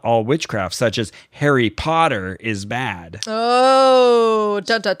not all witchcraft, such as Harry Potter, is bad. Oh,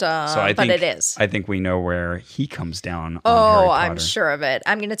 So but it is. I think we know where he comes down on Harry Potter. I'm sure of it.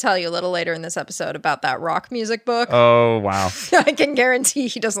 I'm going to tell you a little later in this episode about that rock music book. Oh, wow. I can guarantee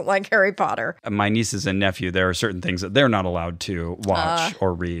he doesn't like Harry Potter. My nieces and nephew, there are certain things that they're not allowed to watch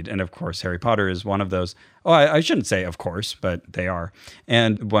or read. And of course, Harry Potter is one of those. Oh, I shouldn't say of course, but they are.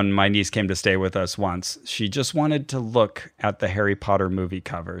 And when my niece came to stay with us once, she just wanted to look at the Harry Potter movie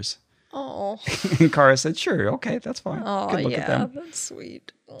covers. Oh. And Cara said, sure, okay, that's fine. Oh, Good look at them. That's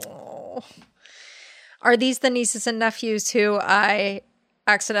sweet. Oh. Are these the nieces and nephews who I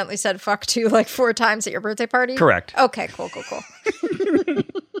accidentally said fuck to like 4 times at your birthday party? Correct. Okay, cool.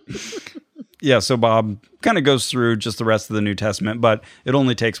 Yeah, so Bob kind of goes through just the rest of the New Testament, but it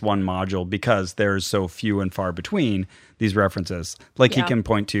only takes one module because there's so few and far between these references. Like he can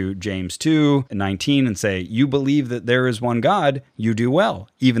point to James 2:19 and say, you believe that there is one God, you do well.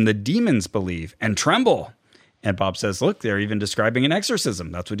 Even the demons believe and tremble. And Bob says, look, they're even describing an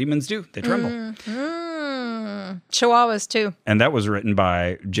exorcism. That's what demons do. They tremble. Mm-hmm. Chihuahuas too. And that was written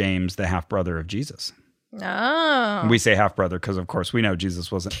by James, the half-brother of Jesus. Oh. We say half-brother because, of course, we know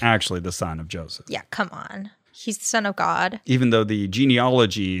Jesus wasn't actually the son of Joseph. Yeah, come on. He's the son of God. Even though the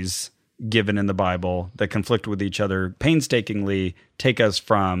genealogies given in the Bible that conflict with each other painstakingly take us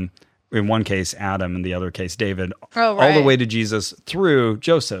from, in one case, Adam, in the other case, David, all the way to Jesus through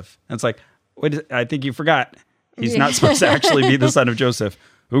Joseph. And it's like, wait, I think you forgot. He's not supposed to actually be the son of Joseph.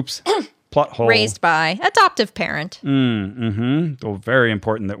 Oops. Plot hole. Raised by adoptive parent. So very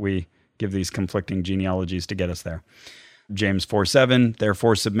important that we give these conflicting genealogies to get us there. James 4:7,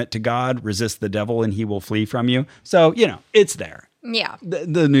 therefore submit to God, resist the devil, and he will flee from you. So, it's there. Yeah.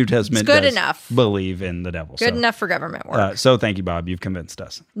 The New Testament it's good does enough. Believe in the devil. Good enough for government work. So thank you, Bob. You've convinced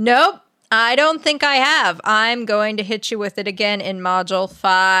us. Nope. I don't think I have. I'm going to hit you with it again in Module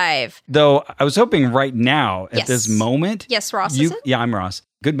 5. Though I was hoping right now, at this moment. Yes, Ross, is it? Yeah, I'm Ross.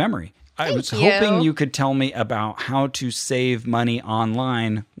 Good memory. I was hoping you could tell me about how to save money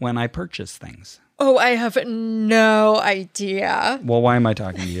online when I purchase things. Oh, I have no idea. Well, why am I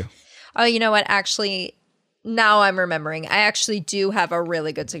talking to you? Oh, you know what? Actually, now I'm remembering. I actually do have a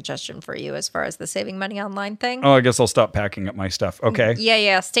really good suggestion for you as far as the saving money online thing. Oh, I guess I'll stop packing up my stuff. Okay.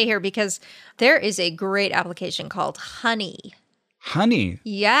 Yeah. Stay here because there is a great application called Honey. Honey?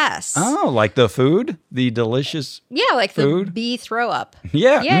 Yes. Oh, like the food? The delicious like food? The bee throw up.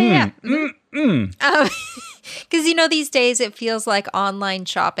 Yeah. Yeah. Because, these days it feels like online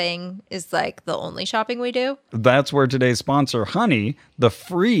shopping is like the only shopping we do. That's where today's sponsor, Honey, the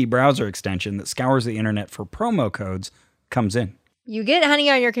free browser extension that scours the internet for promo codes, comes in. You get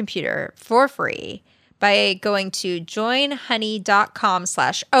Honey on your computer for free by going to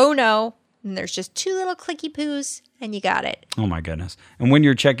joinhoney.com/ohno. And there's just 2 little clicky poos, and you got it. Oh, my goodness. And when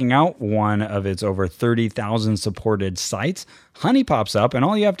you're checking out one of its over 30,000 supported sites, Honey pops up, and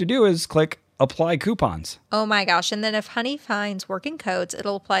all you have to do is click Apply Coupons. Oh, my gosh. And then if Honey finds working codes,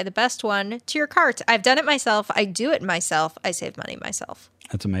 it'll apply the best one to your cart. I've done it myself. I do it myself. I save money myself.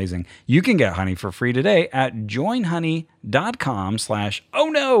 That's amazing. You can get Honey for free today at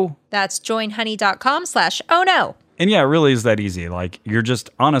joinhoney.com/ohno. That's joinhoney.com/ohno. And yeah, it really is that easy. Like, you're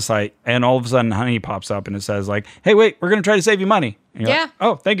just on a site, and all of a sudden, Honey pops up, and it says, like, hey, wait, we're going to try to save you money. And you're like,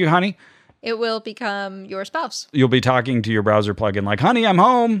 oh, thank you, Honey. it will become your spouse. You'll be talking to your browser plugin like, honey, I'm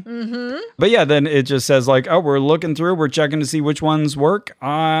home. Mm-hmm. But yeah, then it just says like, oh, we're looking through, we're checking to see which ones work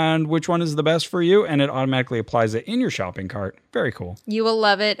and which one is the best for you. And it automatically applies it in your shopping cart. Very cool. You will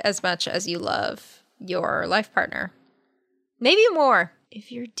love it as much as you love your life partner. Maybe more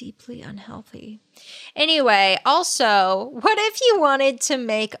if you're deeply unhealthy. Anyway, also, what if you wanted to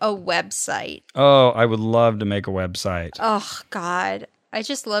make a website? Oh, I would love to make a website. Oh, God. I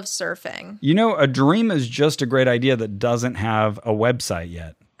just love surfing. You know, a dream is just a great idea that doesn't have a website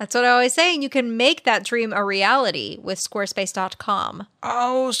yet. That's what I always say. And you can make that dream a reality with squarespace.com.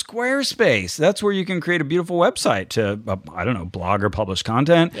 Oh, Squarespace. That's where you can create a beautiful website to, blog or publish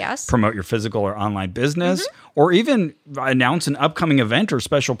content. Yes. Promote your physical or online business, or even announce an upcoming event or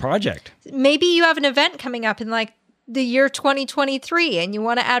special project. Maybe you have an event coming up in like the year 2023 and you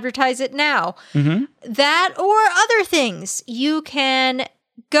want to advertise it now. That or other things. You can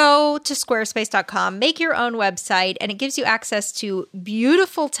go to squarespace.com, make your own website, and it gives you access to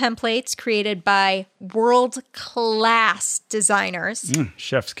beautiful templates created by world-class designers.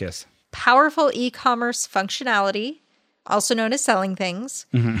 Chef's kiss. Powerful e-commerce functionality, also known as selling things.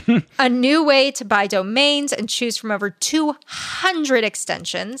 A new way to buy domains and choose from over 200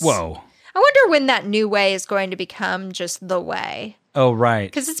 extensions. Whoa. I wonder when that new way is going to become just the way. Oh,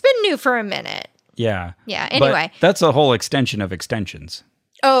 right. Because it's been new for a minute. Yeah. Yeah, anyway. But that's a whole extension of extensions.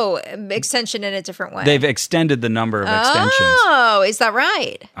 Oh, extension in a different way. They've extended the number of extensions. Oh, is that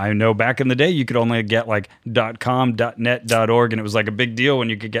right? I know back in the day, you could only get like .com, .net, .org, and it was like a big deal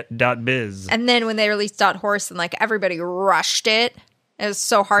when you could get .biz. And then when they released .horse and like everybody rushed it. It was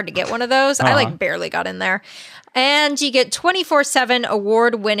so hard to get one of those. I like barely got in there. And you get 24/7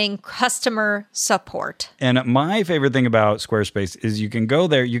 award-winning customer support. And my favorite thing about Squarespace is you can go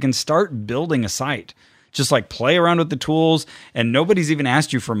there, you can start building a site. Just like play around with the tools, and nobody's even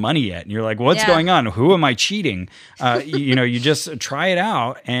asked you for money yet. And you're like, what's going on? Who am I cheating? You just try it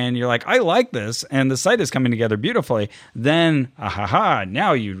out, and you're like, I like this, and the site is coming together beautifully. Then,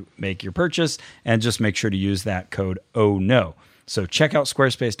 now you make your purchase, and just make sure to use that code OHNO. So check out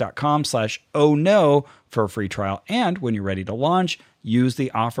squarespace.com/OHNO for a free trial. And when you're ready to launch, use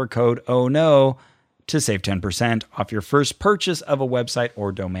the offer code OHNO to save 10% off your first purchase of a website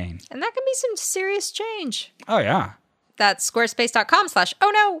or domain. And that can be some serious change. Oh, yeah. That's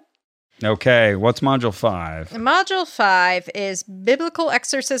squarespace.com/OHNO. Okay, what's Module 5? Module 5 is Biblical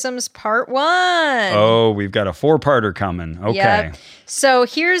Exorcisms Part 1. Oh, we've got a 4-parter coming. Okay. Yep. So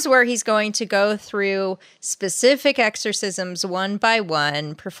here's where he's going to go through specific exorcisms one by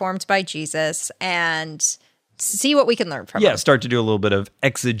one performed by Jesus and see what we can learn from him. Yeah, start to do a little bit of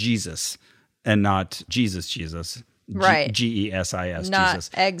exegesis and not Jesus. Right. GESIS, not Jesus.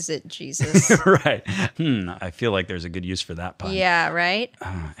 Exit Jesus. Right. I feel like there's a good use for that pun. Yeah, right?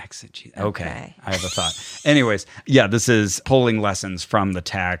 Exit Jesus. Okay. I have a thought. Anyways, yeah, this is pulling lessons from the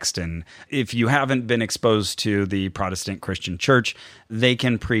text. And if you haven't been exposed to the Protestant Christian church, they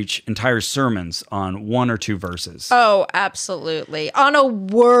can preach entire sermons on 1 or 2 verses. Oh, absolutely. On a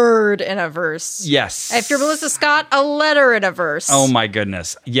word in a verse. Yes. If you're Melissa Scott, a letter in a verse. Oh, my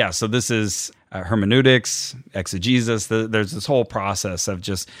goodness. Yeah, so this is hermeneutics, exegesis. There's this whole process of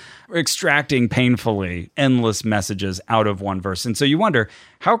just extracting painfully endless messages out of one verse. And so you wonder,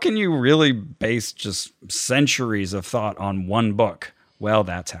 how can you really base just centuries of thought on one book? Well,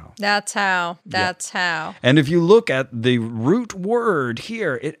 that's how. That's how. And if you look at the root word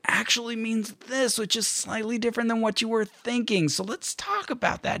here, it actually means this, which is slightly different than what you were thinking. So let's talk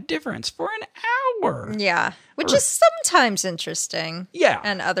about that difference for an hour. Yeah, which is sometimes interesting. Yeah.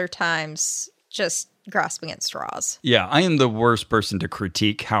 And other times just grasping at straws. Yeah, I am the worst person to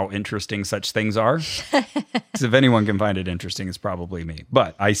critique how interesting such things are. 'Cause if anyone can find it interesting, it's probably me.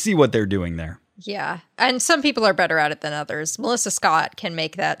 But I see what they're doing there. Yeah. And some people are better at it than others. Melissa Scott can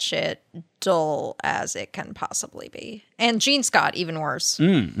make that shit dull as it can possibly be. And Gene Scott, even worse.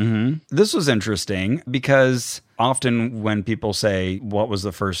 This was interesting because often when people say, what was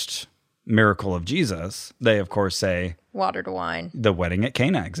the first miracle of Jesus, they, of course, say water to wine. The wedding at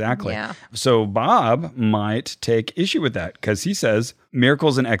Cana, exactly. Yeah. So Bob might take issue with that because he says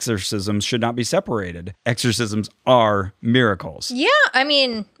miracles and exorcisms should not be separated. Exorcisms are miracles. Yeah, I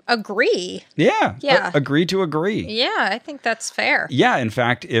mean, agree. Yeah. Yeah. Agree to agree. Yeah, I think that's fair. Yeah, in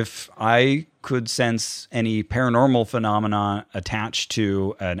fact, if I could sense any paranormal phenomena attached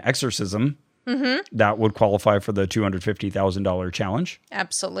to an exorcism, that would qualify for the $250,000 challenge.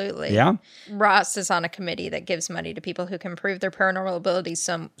 Absolutely. Yeah. Ross is on a committee that gives money to people who can prove their paranormal abilities.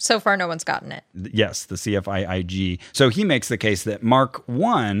 So far, no one's gotten it. Yes, the CFIIG. So he makes the case that Mark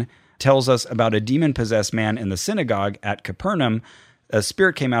 1 tells us about a demon-possessed man in the synagogue at Capernaum a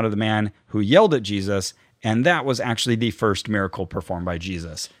spirit came out of the man who yelled at Jesus, and that was actually the first miracle performed by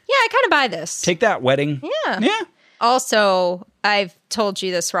Jesus. Yeah, I kind of buy this. Take that, wedding. Yeah. Yeah. Also, I've told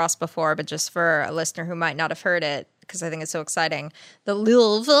you this, Ross, before, but just for a listener who might not have heard it, because I think it's so exciting, the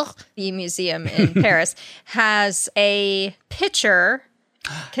Louvre, the museum in Paris, has a picture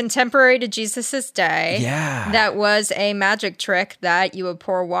contemporary to Jesus's day. Yeah. That was a magic trick that you would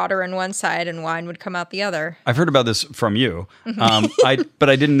pour water in one side and wine would come out the other. I've heard about this from you, but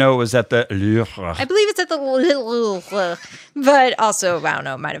I didn't know it was at the Louvre. I believe it's at the Louvre, but also, I don't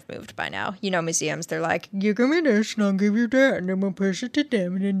know, it might have moved by now. You know, museums, they're like, you give me this and I'll give you that, and then we'll push it to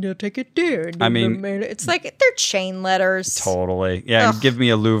them and then they'll take it there. I mean, it's like they're chain letters. Totally. Yeah, and give me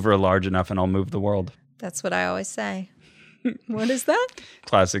a Louvre large enough and I'll move the world. That's what I always say. What is that?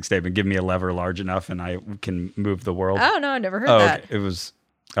 Classic statement. Give me a lever large enough and I can move the world. Oh, no, I never heard that. It was,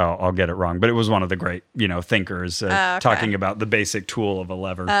 I'll get it wrong, but it was one of the great, thinkers talking about the basic tool of a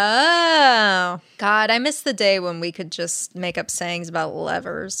lever. Oh, God, I miss the day when we could just make up sayings about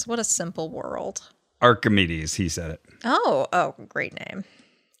levers. What a simple world. Archimedes, he said it. Oh, great name.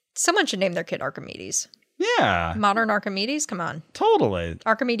 Someone should name their kid Archimedes. Yeah. Modern Archimedes? Come on. Totally.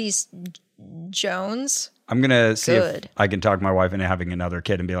 Archimedes Jones? I'm going to see if I can talk my wife into having another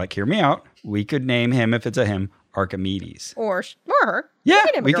kid and be like, hear me out. We could name him, if it's a him, Archimedes. Or her. Yeah,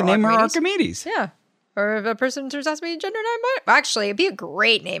 we can name her Archimedes. Yeah. Or if a person turns out to be gender non-binary. Actually, it'd be a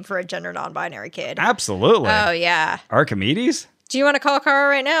great name for a gender non-binary kid. Absolutely. Oh, yeah. Archimedes? Do you want to call Cara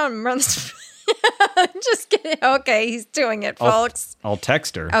right now and run this? Just kidding. Okay, he's doing it, folks. I'll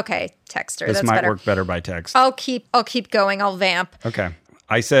text her. Okay, text her. This That's might better. work better by text. I'll keep going. I'll vamp. Okay.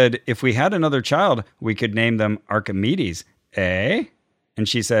 I said, if we had another child, we could name them Archimedes, eh? And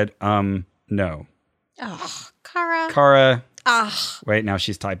she said, no. Oh, Cara. Cara. Ah. Wait, now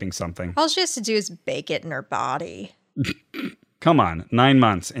she's typing something. All she has to do is bake it in her body. Come on, 9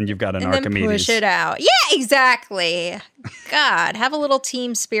 months and you've got an and Archimedes. Then push it out. Yeah, exactly. God, have a little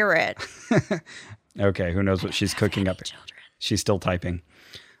team spirit. Okay, who knows what she's cooking up. She's still typing.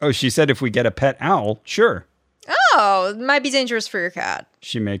 Oh, she said if we get a pet owl, sure. Oh, it might be dangerous for your cat.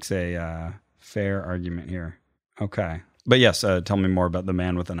 She makes a fair argument here. Okay. But yes, tell me more about the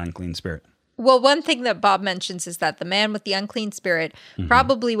man with an unclean spirit. Well, one thing that Bob mentions is that the man with the unclean spirit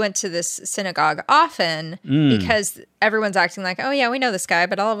probably went to this synagogue often because everyone's acting like, oh, yeah, we know this guy,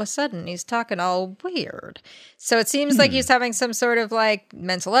 but all of a sudden he's talking all weird. So it seems like he's having some sort of like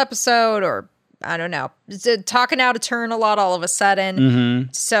mental episode or, I don't know, talking out of turn a lot all of a sudden.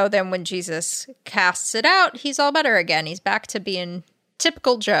 So then when Jesus casts it out, he's all better again. He's back to being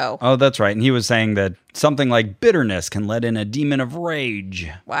typical Joe. Oh, that's right. And he was saying that something like bitterness can let in a demon of rage.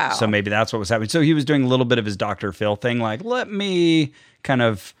 Wow. So maybe that's what was happening. So he was doing a little bit of his Dr. Phil thing, like, let me kind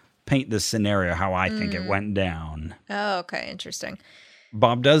of paint this scenario how I think it went down. Oh, okay. Interesting.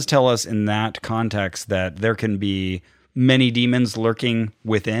 Bob does tell us in that context that there can be many demons lurking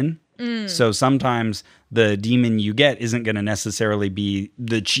within. So sometimes the demon you get isn't going to necessarily be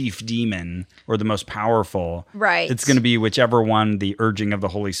the chief demon or the most powerful. Right. It's going to be whichever one the urging of the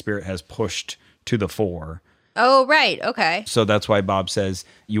Holy Spirit has pushed to the fore. Oh, right. Okay. So that's why Bob says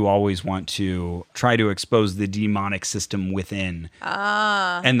you always want to try to expose the demonic system within.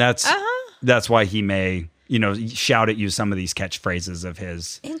 And that's why he may, shout at you some of these catchphrases of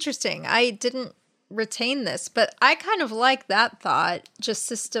his. Interesting. I didn't retain this, but I kind of like that thought, just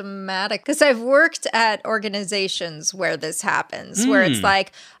systematic, because I've worked at organizations where this happens, where it's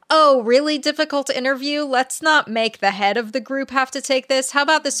like, oh, really difficult interview? Let's not make the head of the group have to take this. How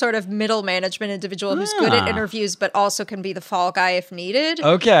about this sort of middle management individual who's good at interviews, but also can be the fall guy if needed?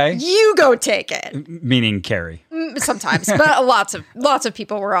 Okay. You go take it. Meaning Carrie. Sometimes, but lots of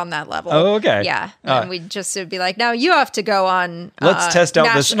people were on that level. Oh, okay. Yeah. And we'd just be like, now you have to go on let's test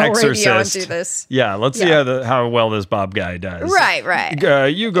out this national radio exorcist. and do this. Yeah, let's see how well this Bob guy does. Right.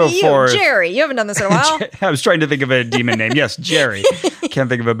 You go for Jerry. You haven't done this in a while. I was trying to think of a demon name. Yes, Jerry. Can't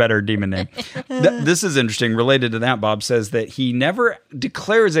think of a better demon name. This is interesting. Related to that, Bob says that he never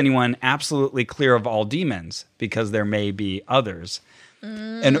declares anyone absolutely clear of all demons because there may be others.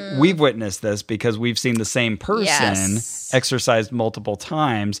 And we've witnessed this because we've seen the same person exorcised multiple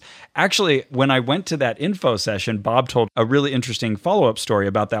times. Actually, when I went to that info session, Bob told a really interesting follow-up story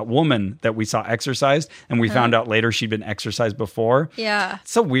about that woman that we saw exorcised, and we found out later she'd been exorcised before. Yeah.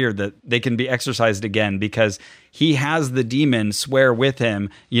 It's so weird that they can be exorcised again because he has the demon swear with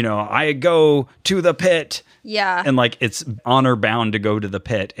him, I go to the pit. Yeah. And it's honor bound to go to the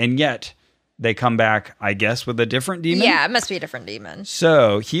pit. And yet they come back, I guess, with a different demon? Yeah, it must be a different demon.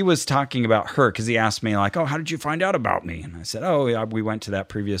 So he was talking about her because he asked me oh, how did you find out about me? And I said, oh, yeah, we went to that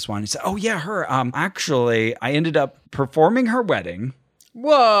previous one. He said, oh, yeah, her. Actually, I ended up performing her wedding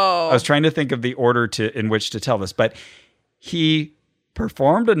Whoa. I was trying to think of the order in which to tell this, but he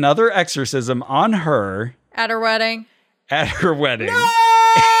performed another exorcism on her At her wedding? at her wedding.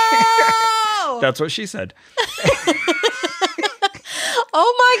 No! That's what she said.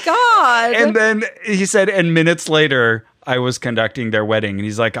 Oh my God. And then he said, and minutes later, I was conducting their wedding. And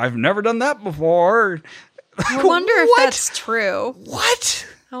he's like, I've never done that before. I wonder if What? that's true. What?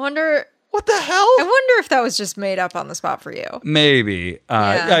 I wonder What the hell? if that was just made up on the spot for you. Maybe.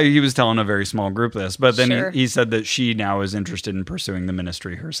 Yeah. He was telling a very small group this, but then Sure. he said that she now is interested in pursuing the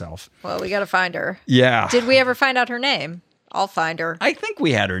ministry herself. Well, we got to find her. Yeah. Did we ever find out her name? I'll find her. I think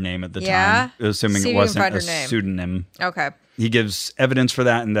we had her name at the Yeah? time, assuming See it if we can wasn't find a her name. pseudonym. Okay. He gives evidence for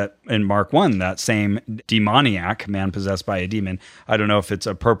that in Mark 1, that same demoniac, man possessed by a demon. I don't know if it's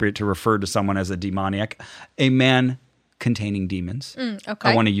appropriate to refer to someone as a demoniac, a man containing demons.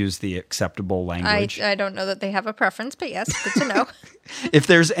 Okay. I want to use the acceptable language. I don't know that they have a preference, but yes, good to know. If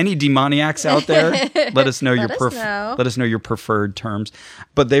there's any demoniacs out there, let us know Let us know. let us know your preferred terms.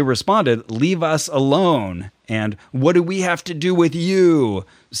 But they responded, "Leave us alone." And what do we have to do with you?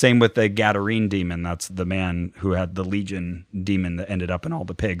 Same with the Gadarene demon. That's the man who had the legion demon that ended up in all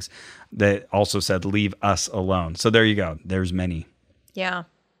the pigs. That also said, "Leave us alone." So there you go. There's many. Yeah.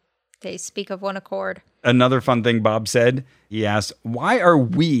 They speak of one accord. Another fun thing Bob said, he asked, why are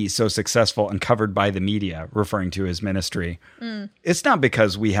we so successful and covered by the media, referring to his ministry? It's not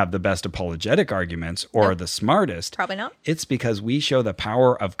because we have the best apologetic arguments or the smartest. Probably not. It's because we show the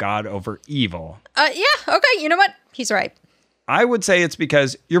power of God over evil. Yeah. Okay. You know what? He's right. I would say it's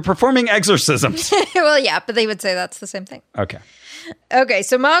because you're performing exorcisms. Well, yeah, but they would say that's the same thing. Okay. Okay.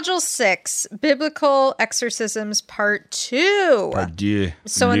 So, Module 6, Biblical Exorcisms Part 2. Adieu.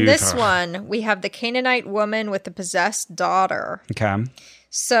 So, in this one, we have the Canaanite woman with the possessed daughter. Okay.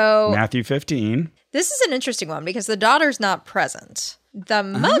 So, Matthew 15. this is an interesting one because the daughter's not present. The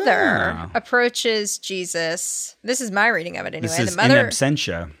mother approaches Jesus. This is my reading of it anyway. This is the mother, in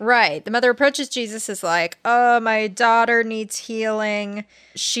absentia. right. The mother approaches Jesus, is like, oh, my daughter needs healing.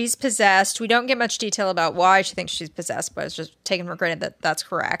 She's possessed. We don't get much detail about why she thinks she's possessed, but it's just taken for granted that that's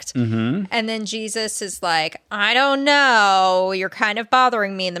correct. Mm-hmm. And then Jesus is like, I don't know. You're kind of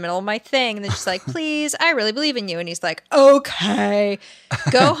bothering me in the middle of my thing. And then she's like, please, I really believe in you. And he's like, okay,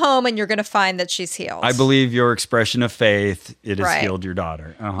 go home and you're going to find that she's healed. I believe your expression of faith, it has Right. healed your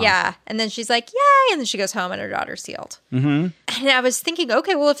daughter. Uh-huh. Yeah. And then she's like, yay. And then she goes home and her daughter's healed. Mm-hmm. And I was thinking,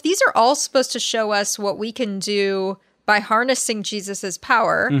 okay, well, if these are all supposed to show us what we can do by harnessing Jesus's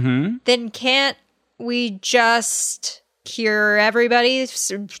power, then can't we just cure everybody,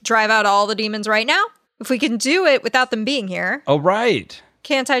 drive out all the demons right now? If we can do it without them being here, Oh, right.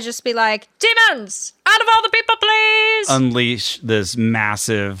 can't I just be like, demons, out of all the people, please? Unleash this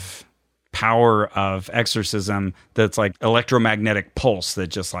massive power of exorcism that's like electromagnetic pulse that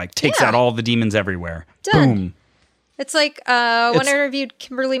just like takes Yeah. out all the demons everywhere. Done. Boom. It's like when I It's- interviewed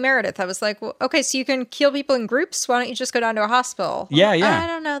Kimberly Meredith, I was like, well, okay, so you can kill people in groups. Why don't you just go down to a hospital? Yeah, yeah. I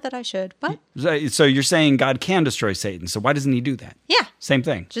don't know that I should. What? So you're saying God can destroy Satan. So why doesn't he do that? Yeah, Same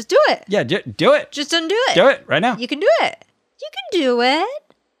thing. just do it. Yeah, do it. Just undo it. Do it right now. You can do it. You can do it.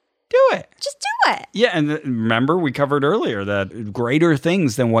 Do it. Just do it. Yeah, and remember we covered earlier that greater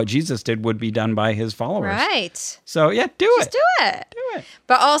things than what Jesus did would be done by his followers. Right. So yeah, do Just it. do it. Do it.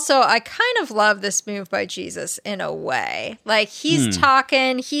 But also, I kind of love this move by Jesus in a way. Like, he's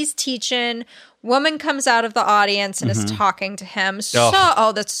talking, he's teaching. Woman comes out of the audience and is talking to him.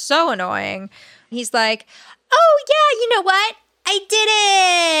 That's so annoying. He's like, oh, yeah, you know what? I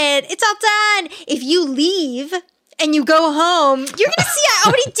did it. It's all done. If you leave and you go home, you're going to see I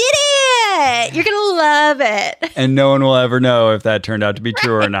already did it. You're going to love it. And no one will ever know if that turned out to be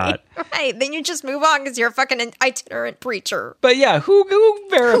true or not. Right. Then you just move on because you're a fucking itinerant preacher. But yeah, who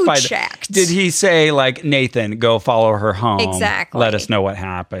verified it? checked? Did he say like, Nathan, go follow her home? Exactly. Let us know what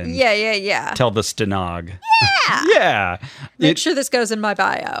happened. Yeah. Tell the stenog. Yeah. Yeah. Make sure this goes in my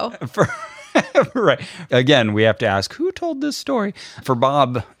bio. Right. Again, we have to ask, who told this story? For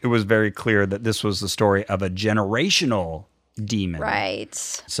Bob, it was very clear that this was the story of a generational demon. Right.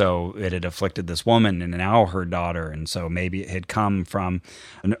 So it had afflicted this woman and now her daughter. And so maybe it had come from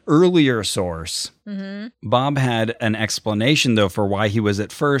an earlier source. Mm-hmm. Bob had an explanation, though, for why he was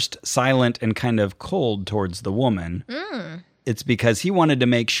at first silent and kind of cold towards the woman. It's because he wanted to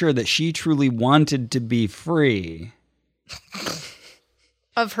make sure that she truly wanted to be free.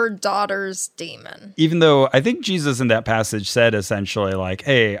 Of her daughter's demon. Even though I think Jesus in that passage said essentially like,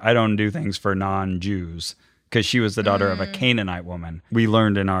 hey, I don't do things for non-Jews, because she was the daughter of a Canaanite woman. We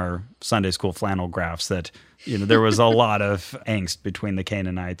learned in our Sunday school flannel graphs that, you know, there was a lot of angst between the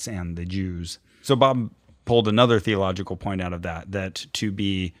Canaanites and the Jews. So Bob pulled another theological point out of that to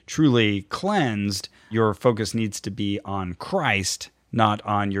be truly cleansed, your focus needs to be on Christ, not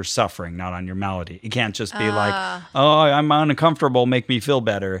on your suffering, not on your malady. It can't just be like, oh, I'm uncomfortable, make me feel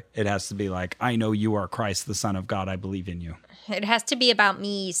better. It has to be like, I know you are Christ, the Son of God. I believe in you. It has to be about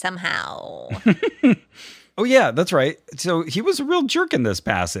me somehow. Oh, yeah, that's right. So he was a real jerk in this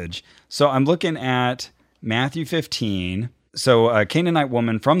passage. So I'm looking at Matthew 15. So a Canaanite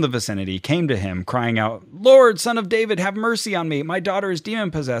woman from the vicinity came to him, crying out, Lord, Son of David, have mercy on me. My daughter is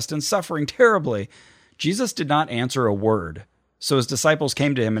demon-possessed and suffering terribly. Jesus did not answer a word. So his disciples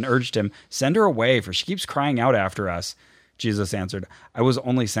came to him and urged him, send her away, for she keeps crying out after us. Jesus answered, I was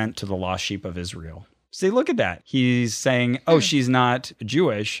only sent to the lost sheep of Israel. See, look at that. He's saying, oh, she's not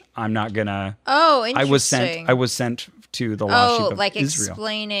Jewish. I'm not going to... Oh, interesting. I was sent to the lost sheep of like Israel.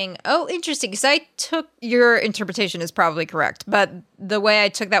 Explaining... Oh, interesting. Because I took... Your interpretation is probably correct. But the way I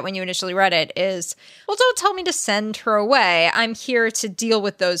took that when you initially read it is, well, don't tell me to send her away. I'm here to deal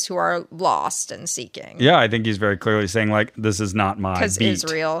with those who are lost and seeking. Yeah, I think he's very clearly saying, like, this is not my beat. Because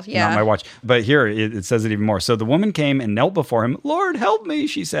Israel, yeah. Not my watch. But here, it says it even more. So the woman came and knelt before him. Lord, help me,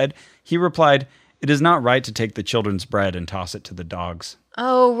 she said. He replied, it is not right to take the children's bread and toss it to the dogs.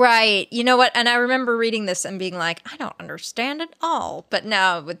 Oh, right. You know what? And I remember reading this and being like, I don't understand at all. But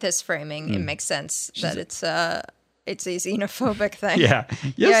now with this framing, it makes sense that it's a xenophobic thing. Yeah.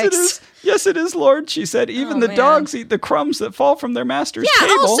 Yes, it is. Yes, it is, Lord, she said. Even the dogs eat the crumbs that fall from their master's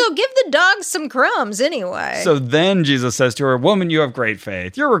table. Yeah, also give the dogs some crumbs anyway. So then Jesus says to her, woman, you have great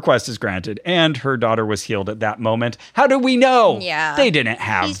faith. Your request is granted. And her daughter was healed at that moment. How do we know? Yeah. They didn't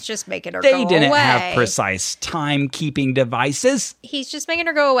have... He's just making her go away. They didn't have precise timekeeping devices. He's just making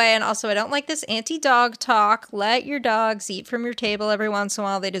her go away. And also, I don't like this anti-dog talk. Let your dogs eat from your table every once in a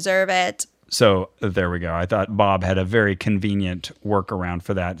while. They deserve it. So there we go. I thought Bob had a very convenient workaround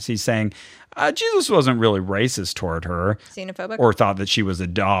for that. He's saying Jesus wasn't really racist toward her. Xenophobic. Or thought that she was a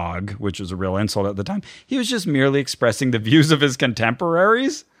dog, which was a real insult at the time. He was just merely expressing the views of his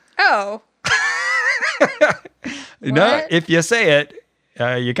contemporaries. Oh. No, if you say it,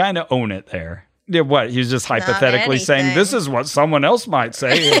 you kind of own it there. Yeah, what? He was just hypothetically saying, this is what someone else might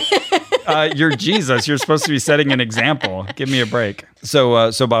say. You're Jesus. You're supposed to be setting an example. Give me a break.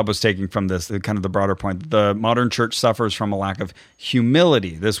 So Bob was taking from this kind of the broader point. The modern church suffers from a lack of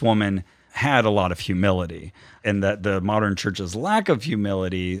humility. This woman had a lot of humility, and that the modern church's lack of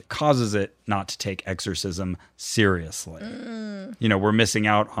humility causes it not to take exorcism seriously. You know, we're missing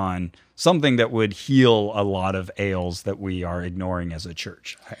out on something that would heal a lot of ails that we are ignoring as a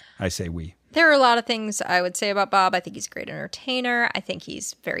church. I say we. There are a lot of things I would say about Bob. I think he's a great entertainer. I think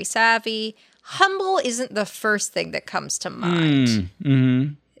he's very savvy. Humble isn't the first thing that comes to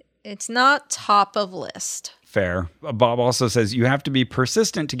mind. It's not top of list. Fair. Bob also says you have to be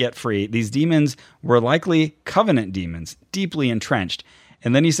persistent to get free. These demons were likely covenant demons, deeply entrenched.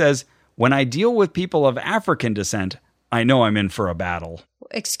 And then he says, when I deal with people of African descent, I know I'm in for a battle.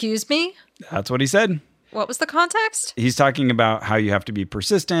 Excuse me? That's what he said. What was the context? He's talking about how you have to be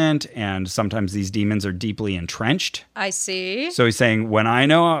persistent, and sometimes these demons are deeply entrenched. I see. So he's saying, when I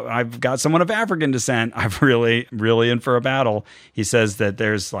know I've got someone of African descent, I'm really in for a battle. He says that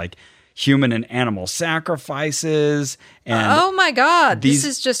there's like human and animal sacrifices. And oh my God, this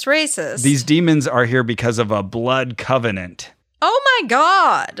is just racist. These demons are here because of a blood covenant. Oh my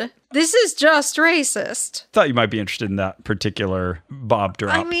God. This is just racist. Thought you might be interested in that particular Bob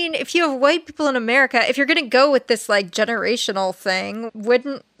drop. I mean, if you have white people in America, if you're going to go with this like generational thing,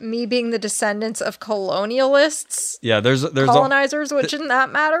 wouldn't me being the descendants of colonialists, there's colonizers, shouldn't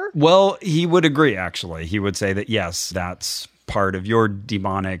that matter? Well, he would agree, actually. He would say that, yes, that's part of your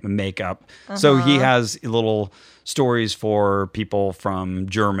demonic makeup. So he has little stories for people from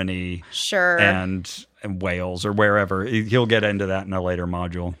Germany. Sure. And Wales or wherever. He'll get into that in a later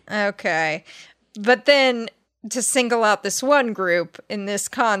module. Okay. But then to single out this one group in this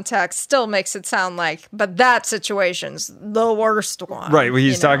context still makes it sound like, but that situation's the worst one. Right. Well,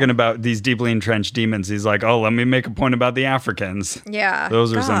 he's talking about these deeply entrenched demons. He's like, oh, let me make a point about the Africans. Yeah.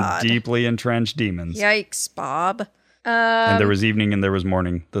 Those are some deeply entrenched demons. Yikes, Bob. And there was evening and there was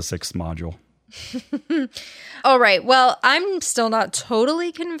morning, the 6th module. All right. Well, I'm still not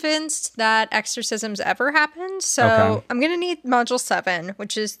totally convinced that exorcisms ever happened. So I'm going to need Module 7,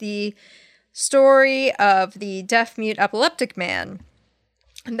 which is the story of the deaf, mute, epileptic man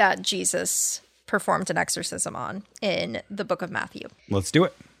that Jesus performed an exorcism on in the book of Matthew. Let's do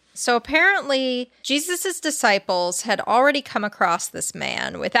it. So apparently, Jesus' disciples had already come across this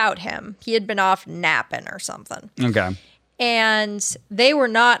man without him. He had been off napping or something. Okay. And they were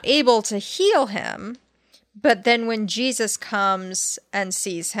not able to heal him. But then when Jesus comes and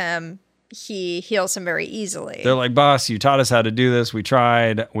sees him, he heals him very easily. They're like, boss, you taught us how to do this. We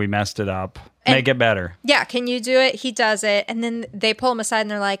tried. We messed it up. Make it better. Yeah, can you do it? He does it. And then they pull him aside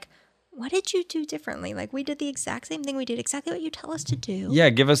and they're like, what did you do differently? Like, we did the exact same thing. We did exactly what you tell us to do. Yeah,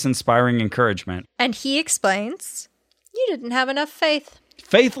 give us inspiring encouragement. And he explains, you didn't have enough faith.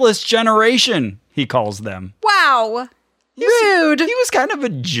 Faithless generation, he calls them. Wow. Rude. He was kind of a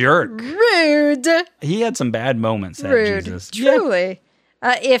jerk. Rude. He had some bad moments, that Rude. Jesus. Truly.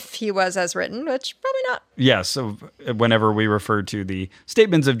 If he was as written, which probably not. Yeah, so whenever we refer to the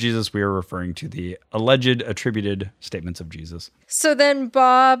statements of Jesus, we are referring to the alleged attributed statements of Jesus. So then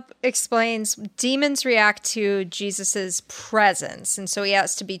Bob explains demons react to Jesus's presence. And so he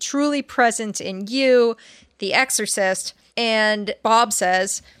has to be truly present in you, the exorcist. And Bob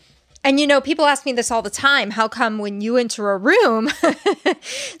says, and you know, people ask me this all the time. How come when you enter a room,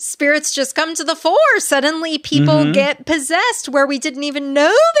 spirits just come to the fore? Suddenly people get possessed where we didn't even know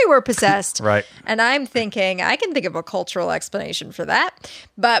they were possessed. Right. And I'm thinking, I can think of a cultural explanation for that.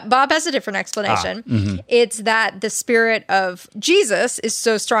 But Bob has a different explanation. It's that the spirit of Jesus is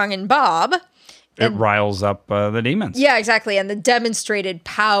so strong in Bob. It riles up the demons. Yeah, exactly. And the demonstrated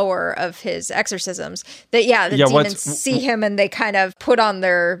power of his exorcisms. That, the demons see him and they kind of put on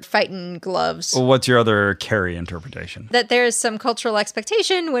their fighting gloves. Well, what's your other Carrie interpretation? That there's some cultural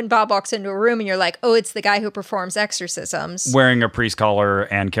expectation when Bob walks into a room and you're like, oh, it's the guy who performs exorcisms. Wearing a priest collar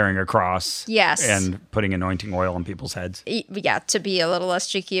and carrying a cross. Yes. And putting anointing oil on people's heads. Yeah, to be a little less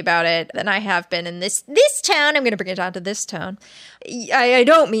cheeky about it than I have been in this town. I'm going to bring it down to this tone. I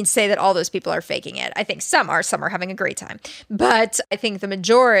don't mean to say that all those people are faking it. I think some are having a great time. But I think the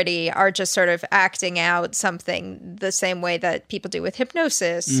majority are just sort of acting out something the same way that people do with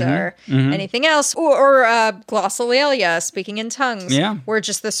hypnosis or anything else. Or glossolalia, speaking in tongues. Yeah. Where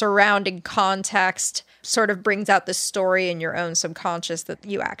just the surrounding context sort of brings out the story in your own subconscious that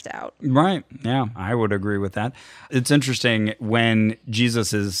you act out. Right. Yeah, I would agree with that. It's interesting when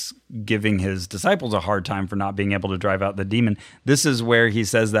Jesus is giving his disciples a hard time for not being able to drive out the demon. This is where he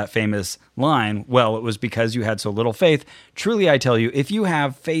says that famous line, well, it was because you had so little faith. Truly, I tell you, if you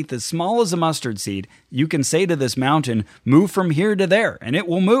have faith as small as a mustard seed, you can say to this mountain, move from here to there, and it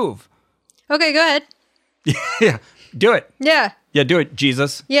will move. Okay, go ahead. Yeah, do it. Yeah. Yeah, do it,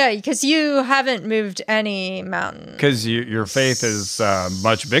 Jesus. Yeah, because you haven't moved any mountain. Because your faith is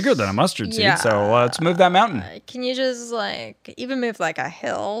much bigger than a mustard seed, Yeah. so let's move that mountain. Can you just, even move, a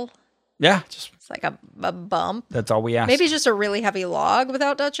hill? Yeah, just It's like a bump. that's all we ask. Maybe just a really heavy log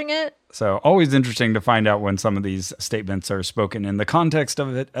without touching it? So always interesting to find out when some of these statements are spoken in the context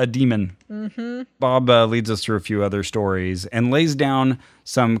of a demon. Mm-hmm. Bob leads us through a few other stories and lays down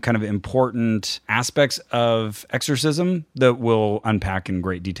some kind of important aspects of exorcism that we'll unpack in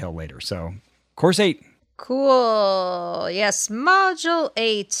great detail later. So, Course 8. Cool. Yes, Module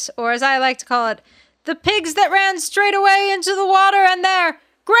 8, or as I like to call it, the pigs that ran straight away into the water and their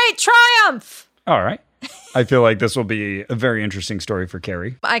great triumph. All right. I feel like this will be a very interesting story for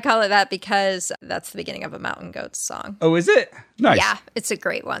Carrie. I call it that because that's the beginning of a Mountain Goats song. Oh, is it? Nice. Yeah, it's a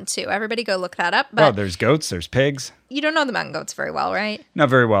great one, too. Everybody go look that up. But there's goats, there's pigs. You don't know the Mountain Goats very well, right? Not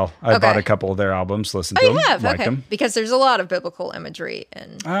very well. I Okay. bought a couple of their albums, listened to them, You have? liked Okay. them. Because there's a lot of biblical imagery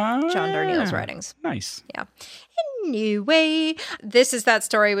in John Darnielle's writings. Nice. Yeah. Anyway, this is that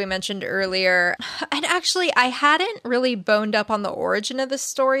story we mentioned earlier. And actually, I hadn't really boned up on the origin of this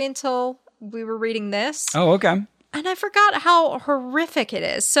story until we were reading this. Oh, okay. And I forgot how horrific it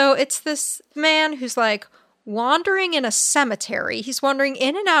is. So it's this man who's wandering in a cemetery. He's wandering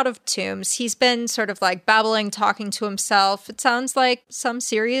in and out of tombs. He's been sort of babbling, talking to himself. It sounds like some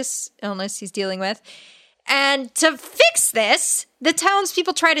serious illness he's dealing with. And to fix this, the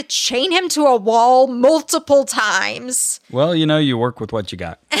townspeople try to chain him to a wall multiple times. Well, you work with what you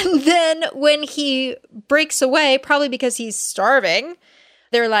got. And then when he breaks away, probably because he's starving,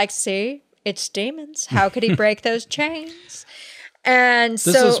 they're like, see, it's demons. How could he break those chains? And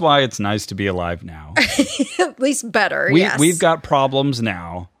This is why it's nice to be alive now. at least better, yes. We've got problems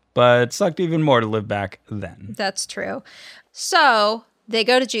now, but it sucked even more to live back then. That's true. So they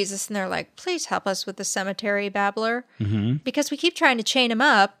go to Jesus and they're like, please help us with the cemetery babbler. Mm-hmm. Because we keep trying to chain him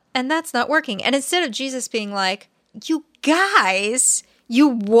up and that's not working. And instead of Jesus being like, you guys, you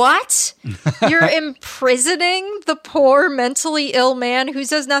what? You're imprisoning the poor mentally ill man who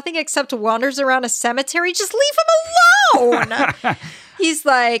says nothing except wanders around a cemetery? Just leave him alone. He's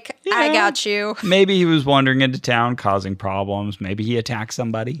like, I got you. Maybe he was wandering into town causing problems. Maybe he attacked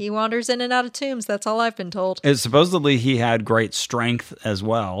somebody. He wanders in and out of tombs. That's all I've been told. Supposedly he had great strength as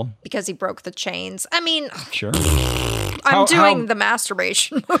well. Because he broke the chains. I mean, Sure. I'm doing the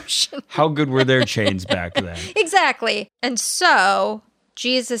masturbation motion. How good were their chains back then? Exactly. And so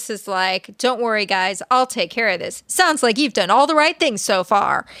Jesus is like, don't worry, guys, I'll take care of this. Sounds like you've done all the right things so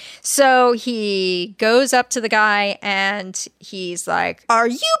far. So he goes up to the guy and he's like, are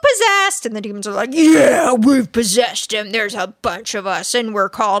you possessed? And the demons are like, yeah, we've possessed him. There's a bunch of us and we're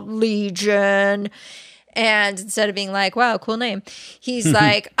called Legion. And instead of being like, wow, cool name, he's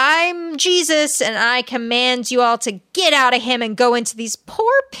like, I'm Jesus and I command you all to get out of him and go into these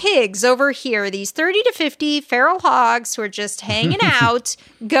poor pigs over here, these 30 to 50 feral hogs who are just hanging out,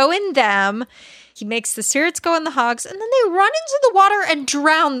 go in them. He makes the spirits go in the hogs and then they run into the water and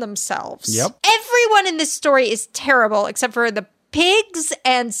drown themselves. Yep. Everyone in this story is terrible except for the pigs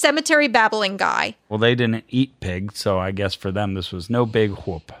and cemetery babbling guy. Well, they didn't eat pig, so I guess for them this was no big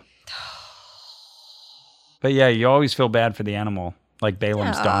whoop. But yeah, you always feel bad for the animal, like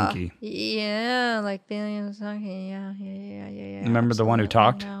Balaam's donkey. Yeah, like Balaam's donkey. Yeah. Remember the one who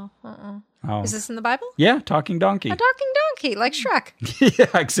talked? No. Oh. Is this in the Bible? Yeah, talking donkey. A talking donkey, like Shrek.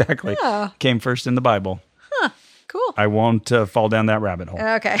 Yeah, exactly. Yeah. Came first in the Bible. Cool. I won't fall down that rabbit hole.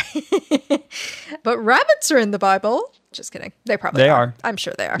 Okay. But rabbits are in the Bible. Just kidding. They probably are. I'm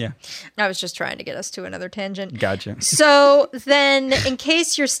sure they are. Yeah. I was just trying to get us to another tangent. Gotcha. So then, in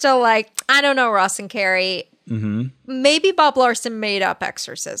case you're still like, I don't know, Ross and Carrie, maybe Bob Larson made up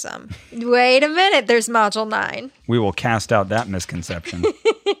exorcism. Wait a minute. There's Module 9. We will cast out that misconception.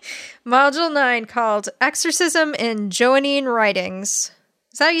 Module 9 called Exorcism in Johannine Writings.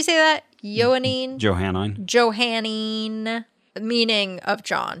 Is that how you say that? Johannine? Johannine, meaning of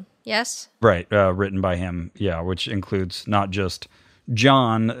John. Yes? Right. Written by him. Yeah, which includes not just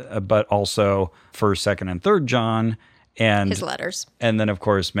John, but also 1st, 2nd, and 3rd John. And his letters. And then, of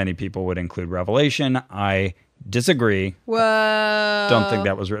course, many people would include Revelation. I disagree. Whoa. Don't think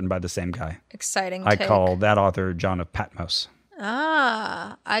that was written by the same guy. Exciting I take. call that author John of Patmos.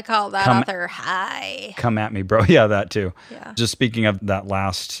 I call that author High. Come at me, bro. Yeah, that too. Yeah. Just speaking of that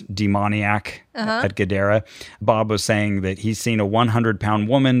last demoniac at Gadara, Bob was saying that he's seen a 100-pound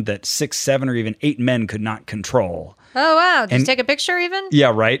woman that 6, 7, or even 8 men could not control. Oh, wow. Did you take a picture even?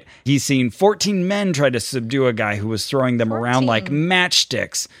 Yeah, right. He's seen 14 men try to subdue a guy who was throwing them around like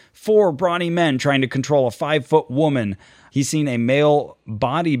matchsticks. 4 brawny men trying to control a 5-foot woman. He's seen a male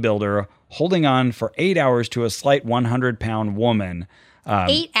bodybuilder holding on for 8 hours to a slight 100-pound woman.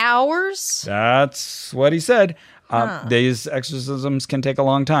 8 hours? That's what he said. These exorcisms can take a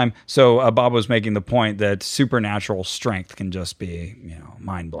long time. So Bob was making the point that supernatural strength can just be,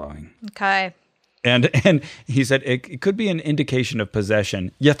 mind-blowing. Okay. And he said it could be an indication of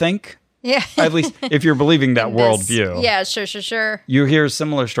possession. You think? Yeah. At least if you're believing that worldview. Yeah, sure. You hear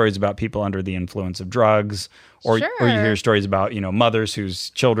similar stories about people under the influence of drugs, or you hear stories about, mothers whose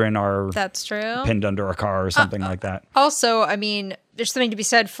children are That's true. pinned under a car or something like that. Also, I mean, there's something to be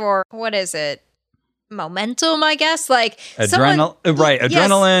said for, what is it? Momentum, I guess, like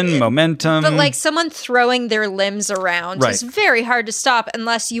adrenaline, momentum, but like someone throwing their limbs around is very hard to stop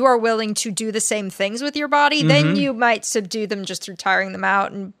unless you are willing to do the same things with your body. Then you might subdue them just through tiring them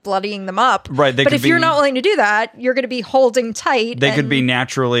out and bloodying them up. Right, but if you're not willing to do that, you're going to be holding tight. They could be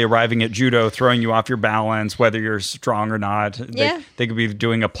naturally arriving at judo, throwing you off your balance, whether you're strong or not. They could be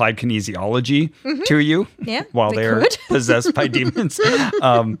doing applied kinesiology to you while they're possessed by demons.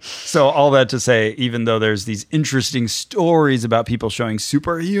 So all that to say, even though there's these interesting stories about people showing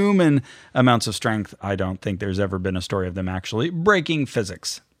superhuman amounts of strength, I don't think there's ever been a story of them actually breaking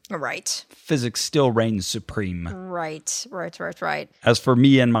physics. Right. Physics still reigns supreme. Right. As for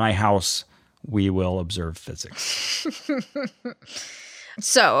me and my house, we will observe physics.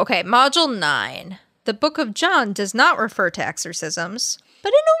 So, okay, Module 9. The Book of John does not refer to exorcisms,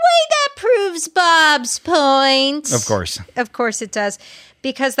 but in a way that proves Bob's point. Of course. Of course it does.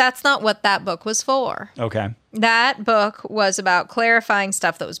 Because that's not what that book was for. Okay. That book was about clarifying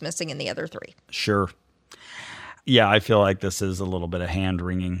stuff that was missing in the other 3. Sure. Yeah, I feel like this is a little bit of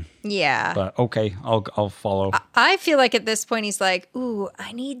hand-wringing. Yeah. But okay, I'll follow. I feel like at this point he's like, ooh,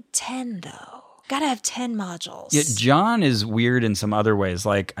 I need 10 though. Gotta have 10 modules. Yeah, John is weird in some other ways.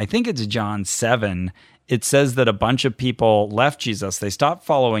 Like, I think it's John 7. It says that a bunch of people left Jesus. They stopped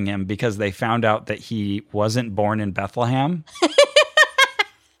following him because they found out that he wasn't born in Bethlehem.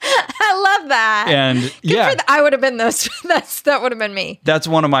 I love that. And I would have been those. That would have been me. That's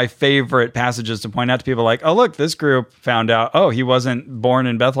one of my favorite passages to point out to people like, oh, look, this group found out, oh, he wasn't born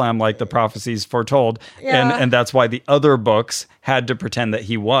in Bethlehem like the prophecies foretold. Yeah. And that's why the other books had to pretend that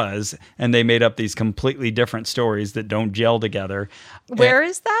he was. And they made up these completely different stories that don't gel together. Where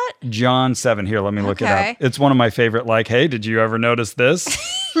is that? John 7. Here, let me look it up. It's one of my favorite, like, hey, did you ever notice this?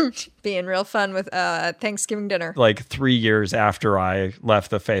 Being real fun with Thanksgiving dinner. Like 3 years after I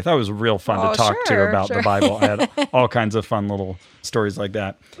left the faith. That was real fun to talk to about the Bible. I had all kinds of fun little stories like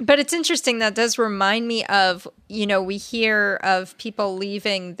that. But it's interesting. That does remind me of, we hear of people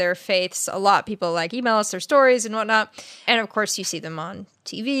leaving their faiths a lot. People like email us their stories and whatnot. And of course, you see them on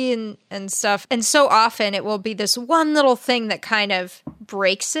TV and stuff. And so often it will be this one little thing that kind of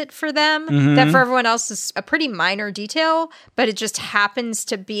breaks it for them, that for everyone else is a pretty minor detail, but it just happens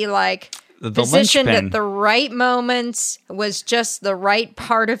to be like positioned at the right moments, was just the right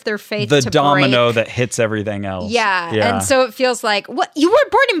part of their faith the to domino break. That hits everything else. Yeah. And so it feels like, what? You were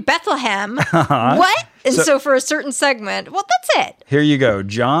born in Bethlehem? What? And so for a certain segment, well, that's it. Here you go.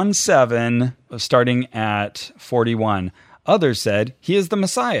 John 7, starting at 41. Others said, he is the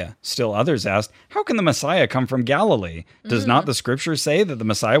Messiah. Still others asked, how can the Messiah come from Galilee? Does not the scripture say that the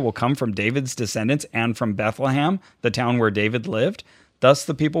Messiah will come from David's descendants and from Bethlehem, the town where David lived? Thus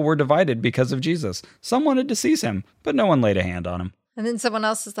the people were divided because of Jesus. Some wanted to seize him, but no one laid a hand on him. And then someone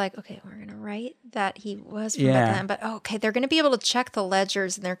else is like, okay, we're going to write that he was from Bethlehem, but okay, they're going to be able to check the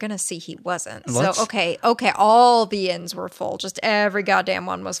ledgers and they're going to see he wasn't. So, okay, all the inns were full. Just every goddamn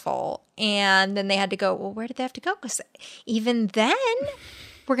one was full. And then they had to go, well, where did they have to go? Because even then,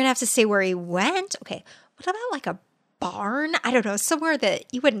 we're going to have to say where he went. Okay, what about like a barn? I don't know, somewhere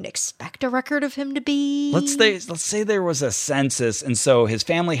that you wouldn't expect a record of him to be. Let's say there was a census, and so his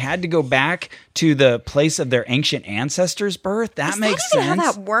family had to go back to the place of their ancient ancestors' birth. That makes sense.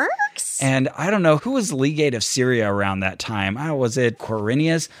 How that works? And I don't know, who was legate of Syria around that time? Was it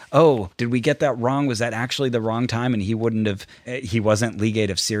Quirinius? Oh, did we get that wrong? Was that actually the wrong time? And he wasn't legate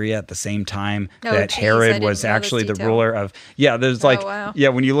of Syria at the same time that Herod was actually the ruler of. Yeah, there's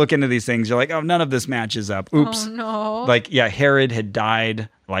when you look into these things, you're like, oh, none of this matches up. Oops. Oh, no. Herod had died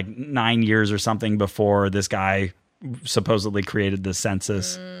like 9 years or something before this guy supposedly created the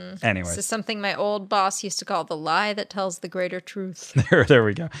census. Anyway. This is something my old boss used to call the lie that tells the greater truth. There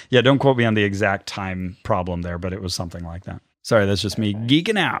we go. Yeah, don't quote me on the exact time problem there, but it was something like that. Sorry, that's just me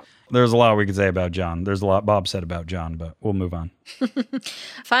geeking out. There's a lot we could say about John. There's a lot Bob said about John, but we'll move on.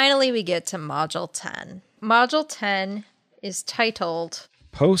 Finally, we get to Module 10. Module 10 is titled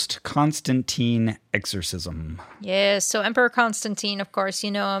Post-Constantine Exorcism. Yes, so Emperor Constantine, of course, you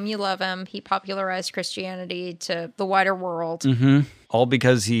know him, you love him. He popularized Christianity to the wider world. All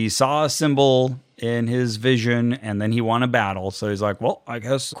because he saw a symbol in his vision and then he won a battle. So he's like, well, I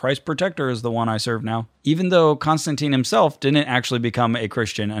guess Christ Protector is the one I serve now. Even though Constantine himself didn't actually become a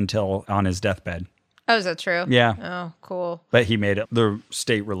Christian until on his deathbed. Oh, is that true? Yeah. Oh, cool. But he made it the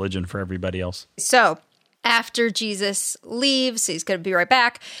state religion for everybody else. So after Jesus leaves, he's going to be right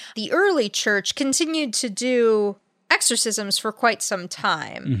back, the early church continued to do exorcisms for quite some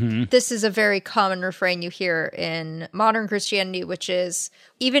time. This is a very common refrain you hear in modern Christianity, which is,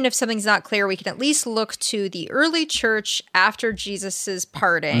 even if something's not clear, we can at least look to the early church after Jesus's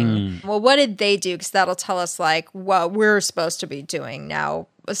parting. Well, what did they do? Because that'll tell us like what we're supposed to be doing now,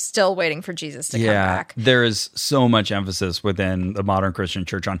 still waiting for Jesus to come back. There is so much emphasis within the modern Christian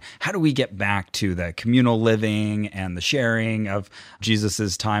church on how do we get back to the communal living and the sharing of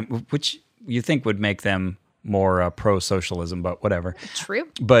Jesus's time, which you think would make them more pro-socialism, but whatever. True.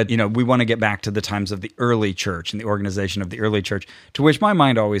 But, we want to get back to the times of the early church and the organization of the early church, to which my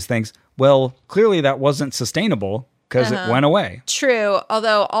mind always thinks, well, clearly that wasn't sustainable because it went away. True.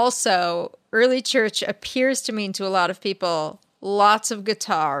 Although also, early church appears to mean to a lot of people lots of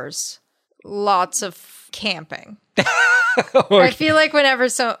guitars, lots of camping. I feel like whenever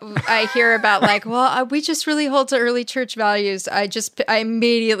I hear about like, well, we just really hold to early church values, I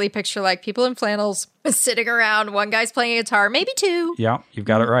immediately picture like people in flannels sitting around, one guy's playing a guitar, maybe two. Yeah, you've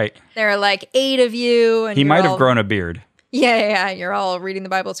got it right. There are like 8 of you. And he might have grown a beard. Yeah, you're all reading the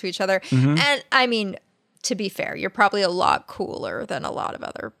Bible to each other. And I mean, to be fair, you're probably a lot cooler than a lot of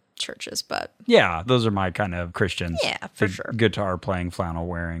other churches, but yeah, those are my kind of Christians. Yeah, for sure. Guitar playing, flannel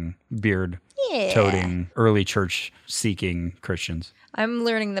wearing, beard toting, early church seeking Christians. I'm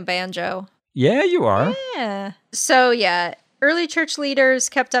learning the banjo. Yeah, you are. Yeah. So early church leaders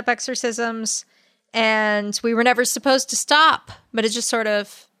kept up exorcisms, and we were never supposed to stop, but it just sort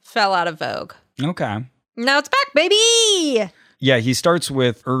of fell out of vogue. Okay. Now it's back, baby! Yeah, he starts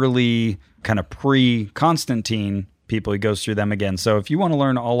with early kind of pre-Constantine people. He goes through them again. So if you want to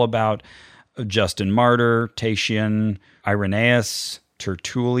learn all about Justin Martyr, Tatian, Irenaeus,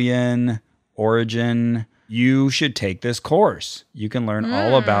 Tertullian, Origen, you should take this course. You can learn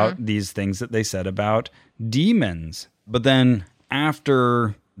all about these things that they said about demons. But then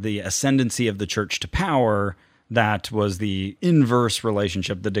after the ascendancy of the church to power, that was the inverse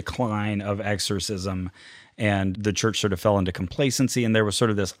relationship, the decline of exorcism. And the church sort of fell into complacency, and there was sort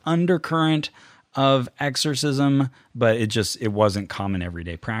of this undercurrent of exorcism, but it wasn't common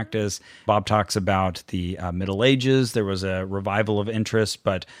everyday practice. Bob talks about the Middle Ages. There was a revival of interest,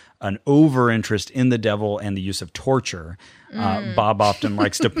 but an over-interest in the devil and the use of torture. Bob often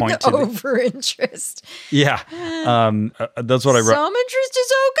likes to point to over-interest. Yeah. That's what I wrote. Some interest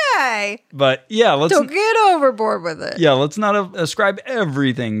is okay. But yeah, don't get overboard with it. Yeah, let's not ascribe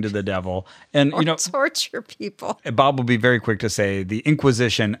everything to the devil. And, or torture people. Bob will be very quick to say the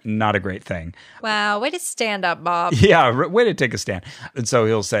Inquisition, not a great thing. Wow, way to stand up, Bob. Yeah, way to take a stand. And so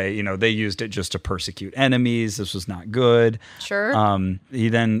he'll say, they used it just to persecute enemies. This was not good. Sure. He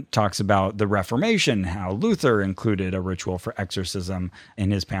then talks about the Reformation, how Luther included a ritual for exorcism in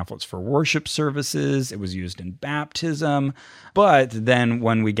his pamphlets for worship services. It was used in baptism. But then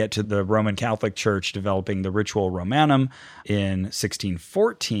when we get to the Roman Catholic Church developing the Ritual Romanum in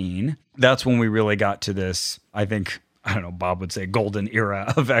 1614, that's when we really got to this, I think, Bob would say golden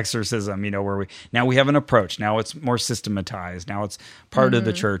era of exorcism, where we have an approach. Now it's more systematized. Now it's part of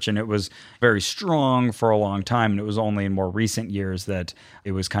the church, and it was very strong for a long time. And it was only in more recent years that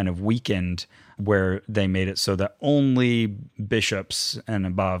it was kind of weakened, where they made it so that only bishops and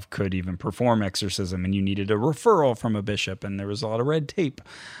above could even perform exorcism, and you needed a referral from a bishop, and there was a lot of red tape.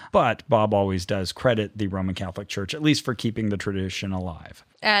 But Bob always does credit the Roman Catholic Church, at least for keeping the tradition alive.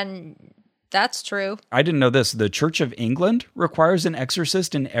 And that's true. I didn't know this. The Church of England requires an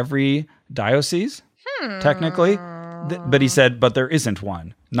exorcist in every diocese, technically. But he said, but there isn't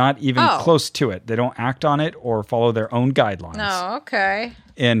one. Not even close to it. They don't act on it or follow their own guidelines. Oh, okay.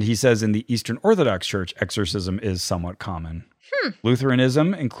 And he says in the Eastern Orthodox Church, exorcism is somewhat common.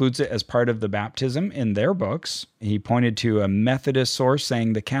 Lutheranism includes it as part of the baptism in their books. He pointed to a Methodist source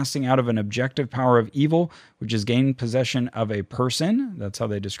saying the casting out of an objective power of evil, which is gained possession of a person. That's how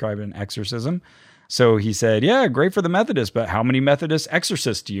they describe it in exorcism. So he said, yeah, great for the Methodists, but how many Methodist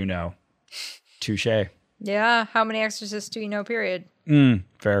exorcists do you know? Touché. Yeah, how many exorcists do you know, period?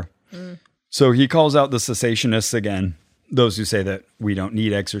 Fair. So he calls out the cessationists again, those who say that we don't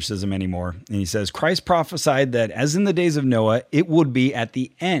need exorcism anymore. And he says, Christ prophesied that as in the days of Noah, it would be at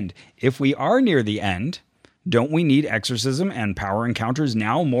the end. If we are near the end, don't we need exorcism and power encounters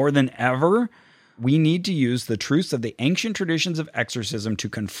now more than ever? We need to use the truths of the ancient traditions of exorcism to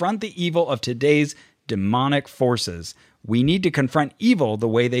confront the evil of today's demonic forces. We need to confront evil the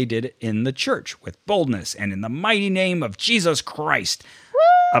way they did in the church, with boldness and in the mighty name of Jesus Christ.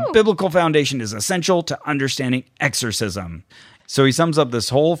 A biblical foundation is essential to understanding exorcism. So he sums up this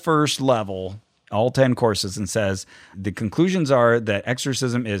whole first level, all 10 courses, and says the conclusions are that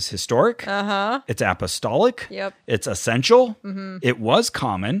exorcism is historic, it's apostolic, it's essential, it was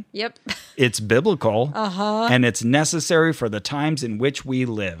common, it's biblical, and it's necessary for the times in which we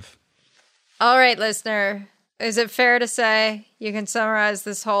live. All right, listener. Is it fair to say you can summarize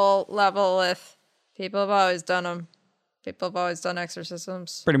this whole level with people have always done them? People have always done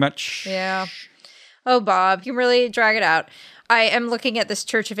exorcisms. Pretty much. Yeah. Oh, Bob, you can really drag it out. I am looking at this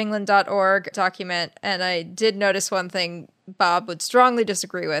churchofengland.org document, and I did notice one thing Bob would strongly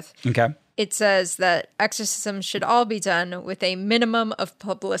disagree with. Okay. It says that exorcisms should all be done with a minimum of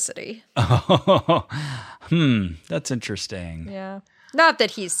publicity. Oh, that's interesting. Yeah. Not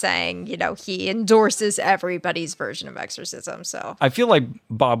that he's saying, he endorses everybody's version of exorcism, so. I feel like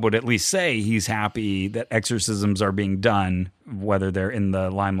Bob would at least say he's happy that exorcisms are being done, whether they're in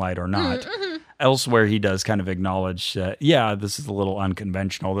the limelight or not. Elsewhere, he does kind of acknowledge that, this is a little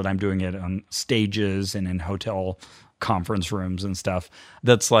unconventional, that I'm doing it on stages and in hotel conference rooms and stuff.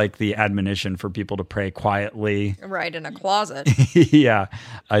 That's like the admonition for people to pray quietly. Right, in a closet. Yeah.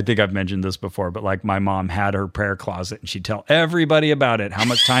 I think I've mentioned this before, but like my mom had her prayer closet and she'd tell everybody about it, how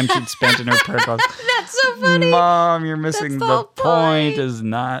much time she'd spent in her prayer closet. That's so funny. Mom, you're missing the point is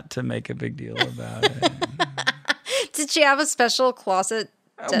not to make a big deal about it. Did she have a special closet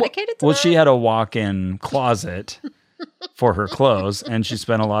dedicated to that? Well, she had a walk-in closet for her clothes, and she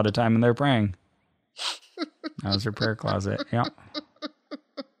spent a lot of time in there praying. That was her prayer closet. Yeah.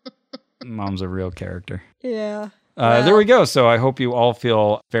 Mom's a real character. Yeah. There we go. So I hope you all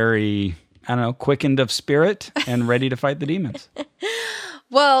feel very, quickened of spirit and ready to fight the demons.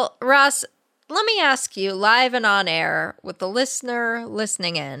 Well, Ross, let me ask you, live and on air, with the listener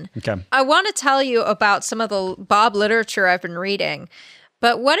listening in. Okay. I want to tell you about some of the Bob literature I've been reading.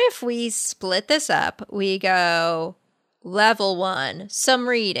 But what if we split this up? We go level 1, some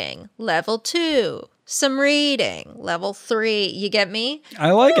reading. Level 2, some reading. Level 3, you get me?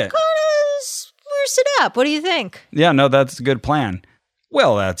 I like it. Kind of spruce it up. What do you think? Yeah, no, that's a good plan.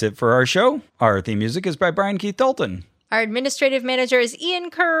 Well, that's it for our show. Our theme music is by Brian Keith Dalton. Our administrative manager is Ian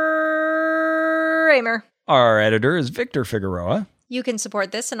Kramer. Our editor is Victor Figueroa. You can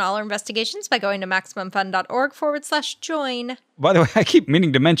support this and all our investigations by going to MaximumFun.org/join. By the way, I keep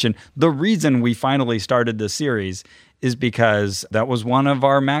meaning to mention, the reason we finally started this series is because that was one of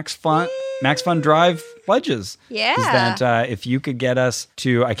our Max Fun Drive pledges. Yeah. Is that if you could get us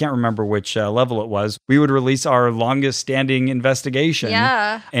to, I can't remember which level it was, we would release our longest standing investigation.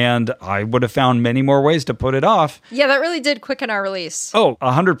 Yeah. And I would have found many more ways to put it off. Yeah, that really did quicken our release. Oh,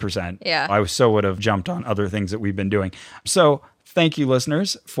 100%. Yeah. I so would have jumped on other things that we've been doing. So thank you,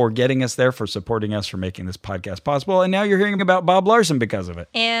 listeners, for getting us there, for supporting us, for making this podcast possible. And now you're hearing about Bob Larson because of it.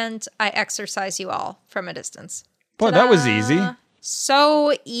 And I exercise you all from a distance. Boy, that was easy.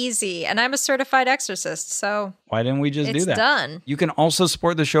 So easy. And I'm a certified exorcist, so why didn't we just do that? It's done. You can also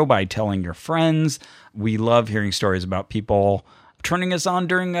support the show by telling your friends. We love hearing stories about people turning us on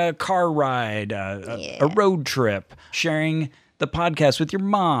during a car ride, a road trip, sharing the podcast with your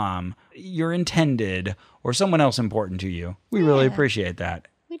mom, your intended, or someone else important to you. We really appreciate that.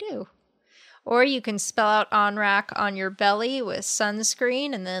 We do. Or you can spell out ONRAC on your belly with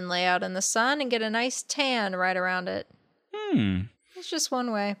sunscreen and then lay out in the sun and get a nice tan right around it. It's just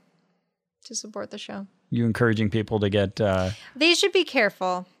one way to support the show. You encouraging people to get... They should be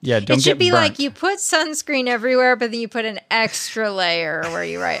careful. Yeah, don't get It should be burnt. like you put sunscreen everywhere, but then you put an extra layer where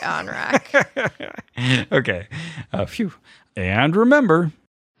you write ONRAC. Okay. Phew. And remember,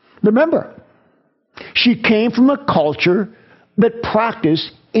 she came from a culture that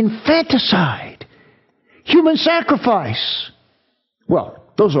practiced infanticide, human sacrifice. Well,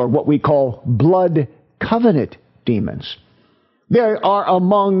 those are what we call blood covenant demons. They are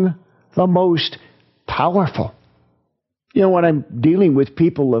among the most powerful. You know, when I'm dealing with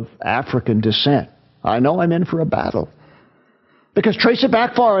people of African descent, I know I'm in for a battle. Because trace it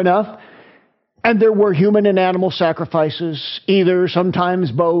back far enough, and there were human and animal sacrifices, either,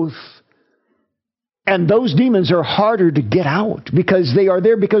 sometimes both. And those demons are harder to get out because they are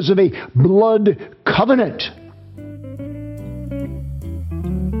there because of a blood covenant.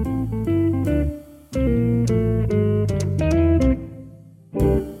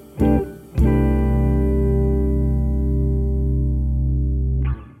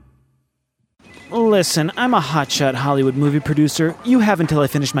 Listen, I'm a hotshot Hollywood movie producer. You have until I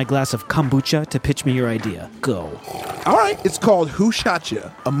finish my glass of kombucha to pitch me your idea. Go. All right, it's called Who Shot Ya?,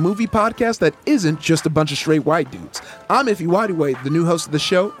 a movie podcast that isn't just a bunch of straight white dudes. I'm Iffy Wadiway, the new host of the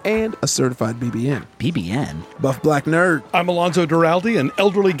show, and a certified BBN. BBN? Buff Black Nerd. I'm Alonzo Duralde, an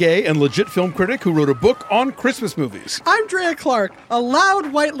elderly gay and legit film critic who wrote a book on Christmas movies. I'm Drea Clark, a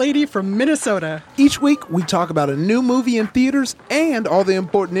loud white lady from Minnesota. Each week, we talk about a new movie in theaters and all the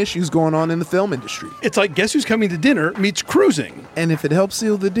important issues going on in the film industry. It's like Guess Who's Coming to Dinner meets cruising. And if it helps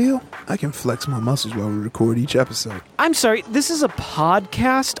seal the deal, I can flex my muscles while we record each episode. I'm sorry, this is a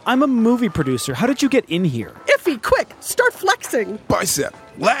podcast? I'm a movie producer. How did you get in here? Iffy, quick, start flexing. Bicep,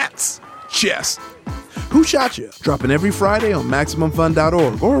 lats, chest. Who Shot Ya? Dropping every Friday on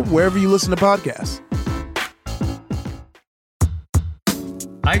MaximumFun.org or wherever you listen to podcasts.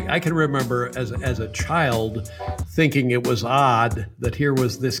 I can remember as a child thinking it was odd that here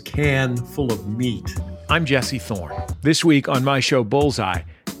was this can full of meat. I'm Jesse Thorne. This week on my show Bullseye,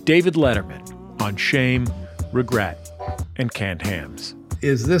 David Letterman on shame, regret, and canned hams.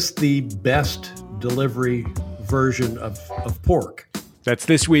 Is this the best delivery version of pork? That's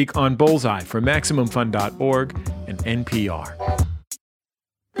this week on Bullseye from MaximumFun.org and NPR.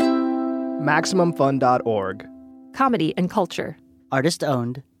 MaximumFun.org. Comedy and culture. Artist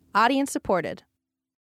owned. Audience supported.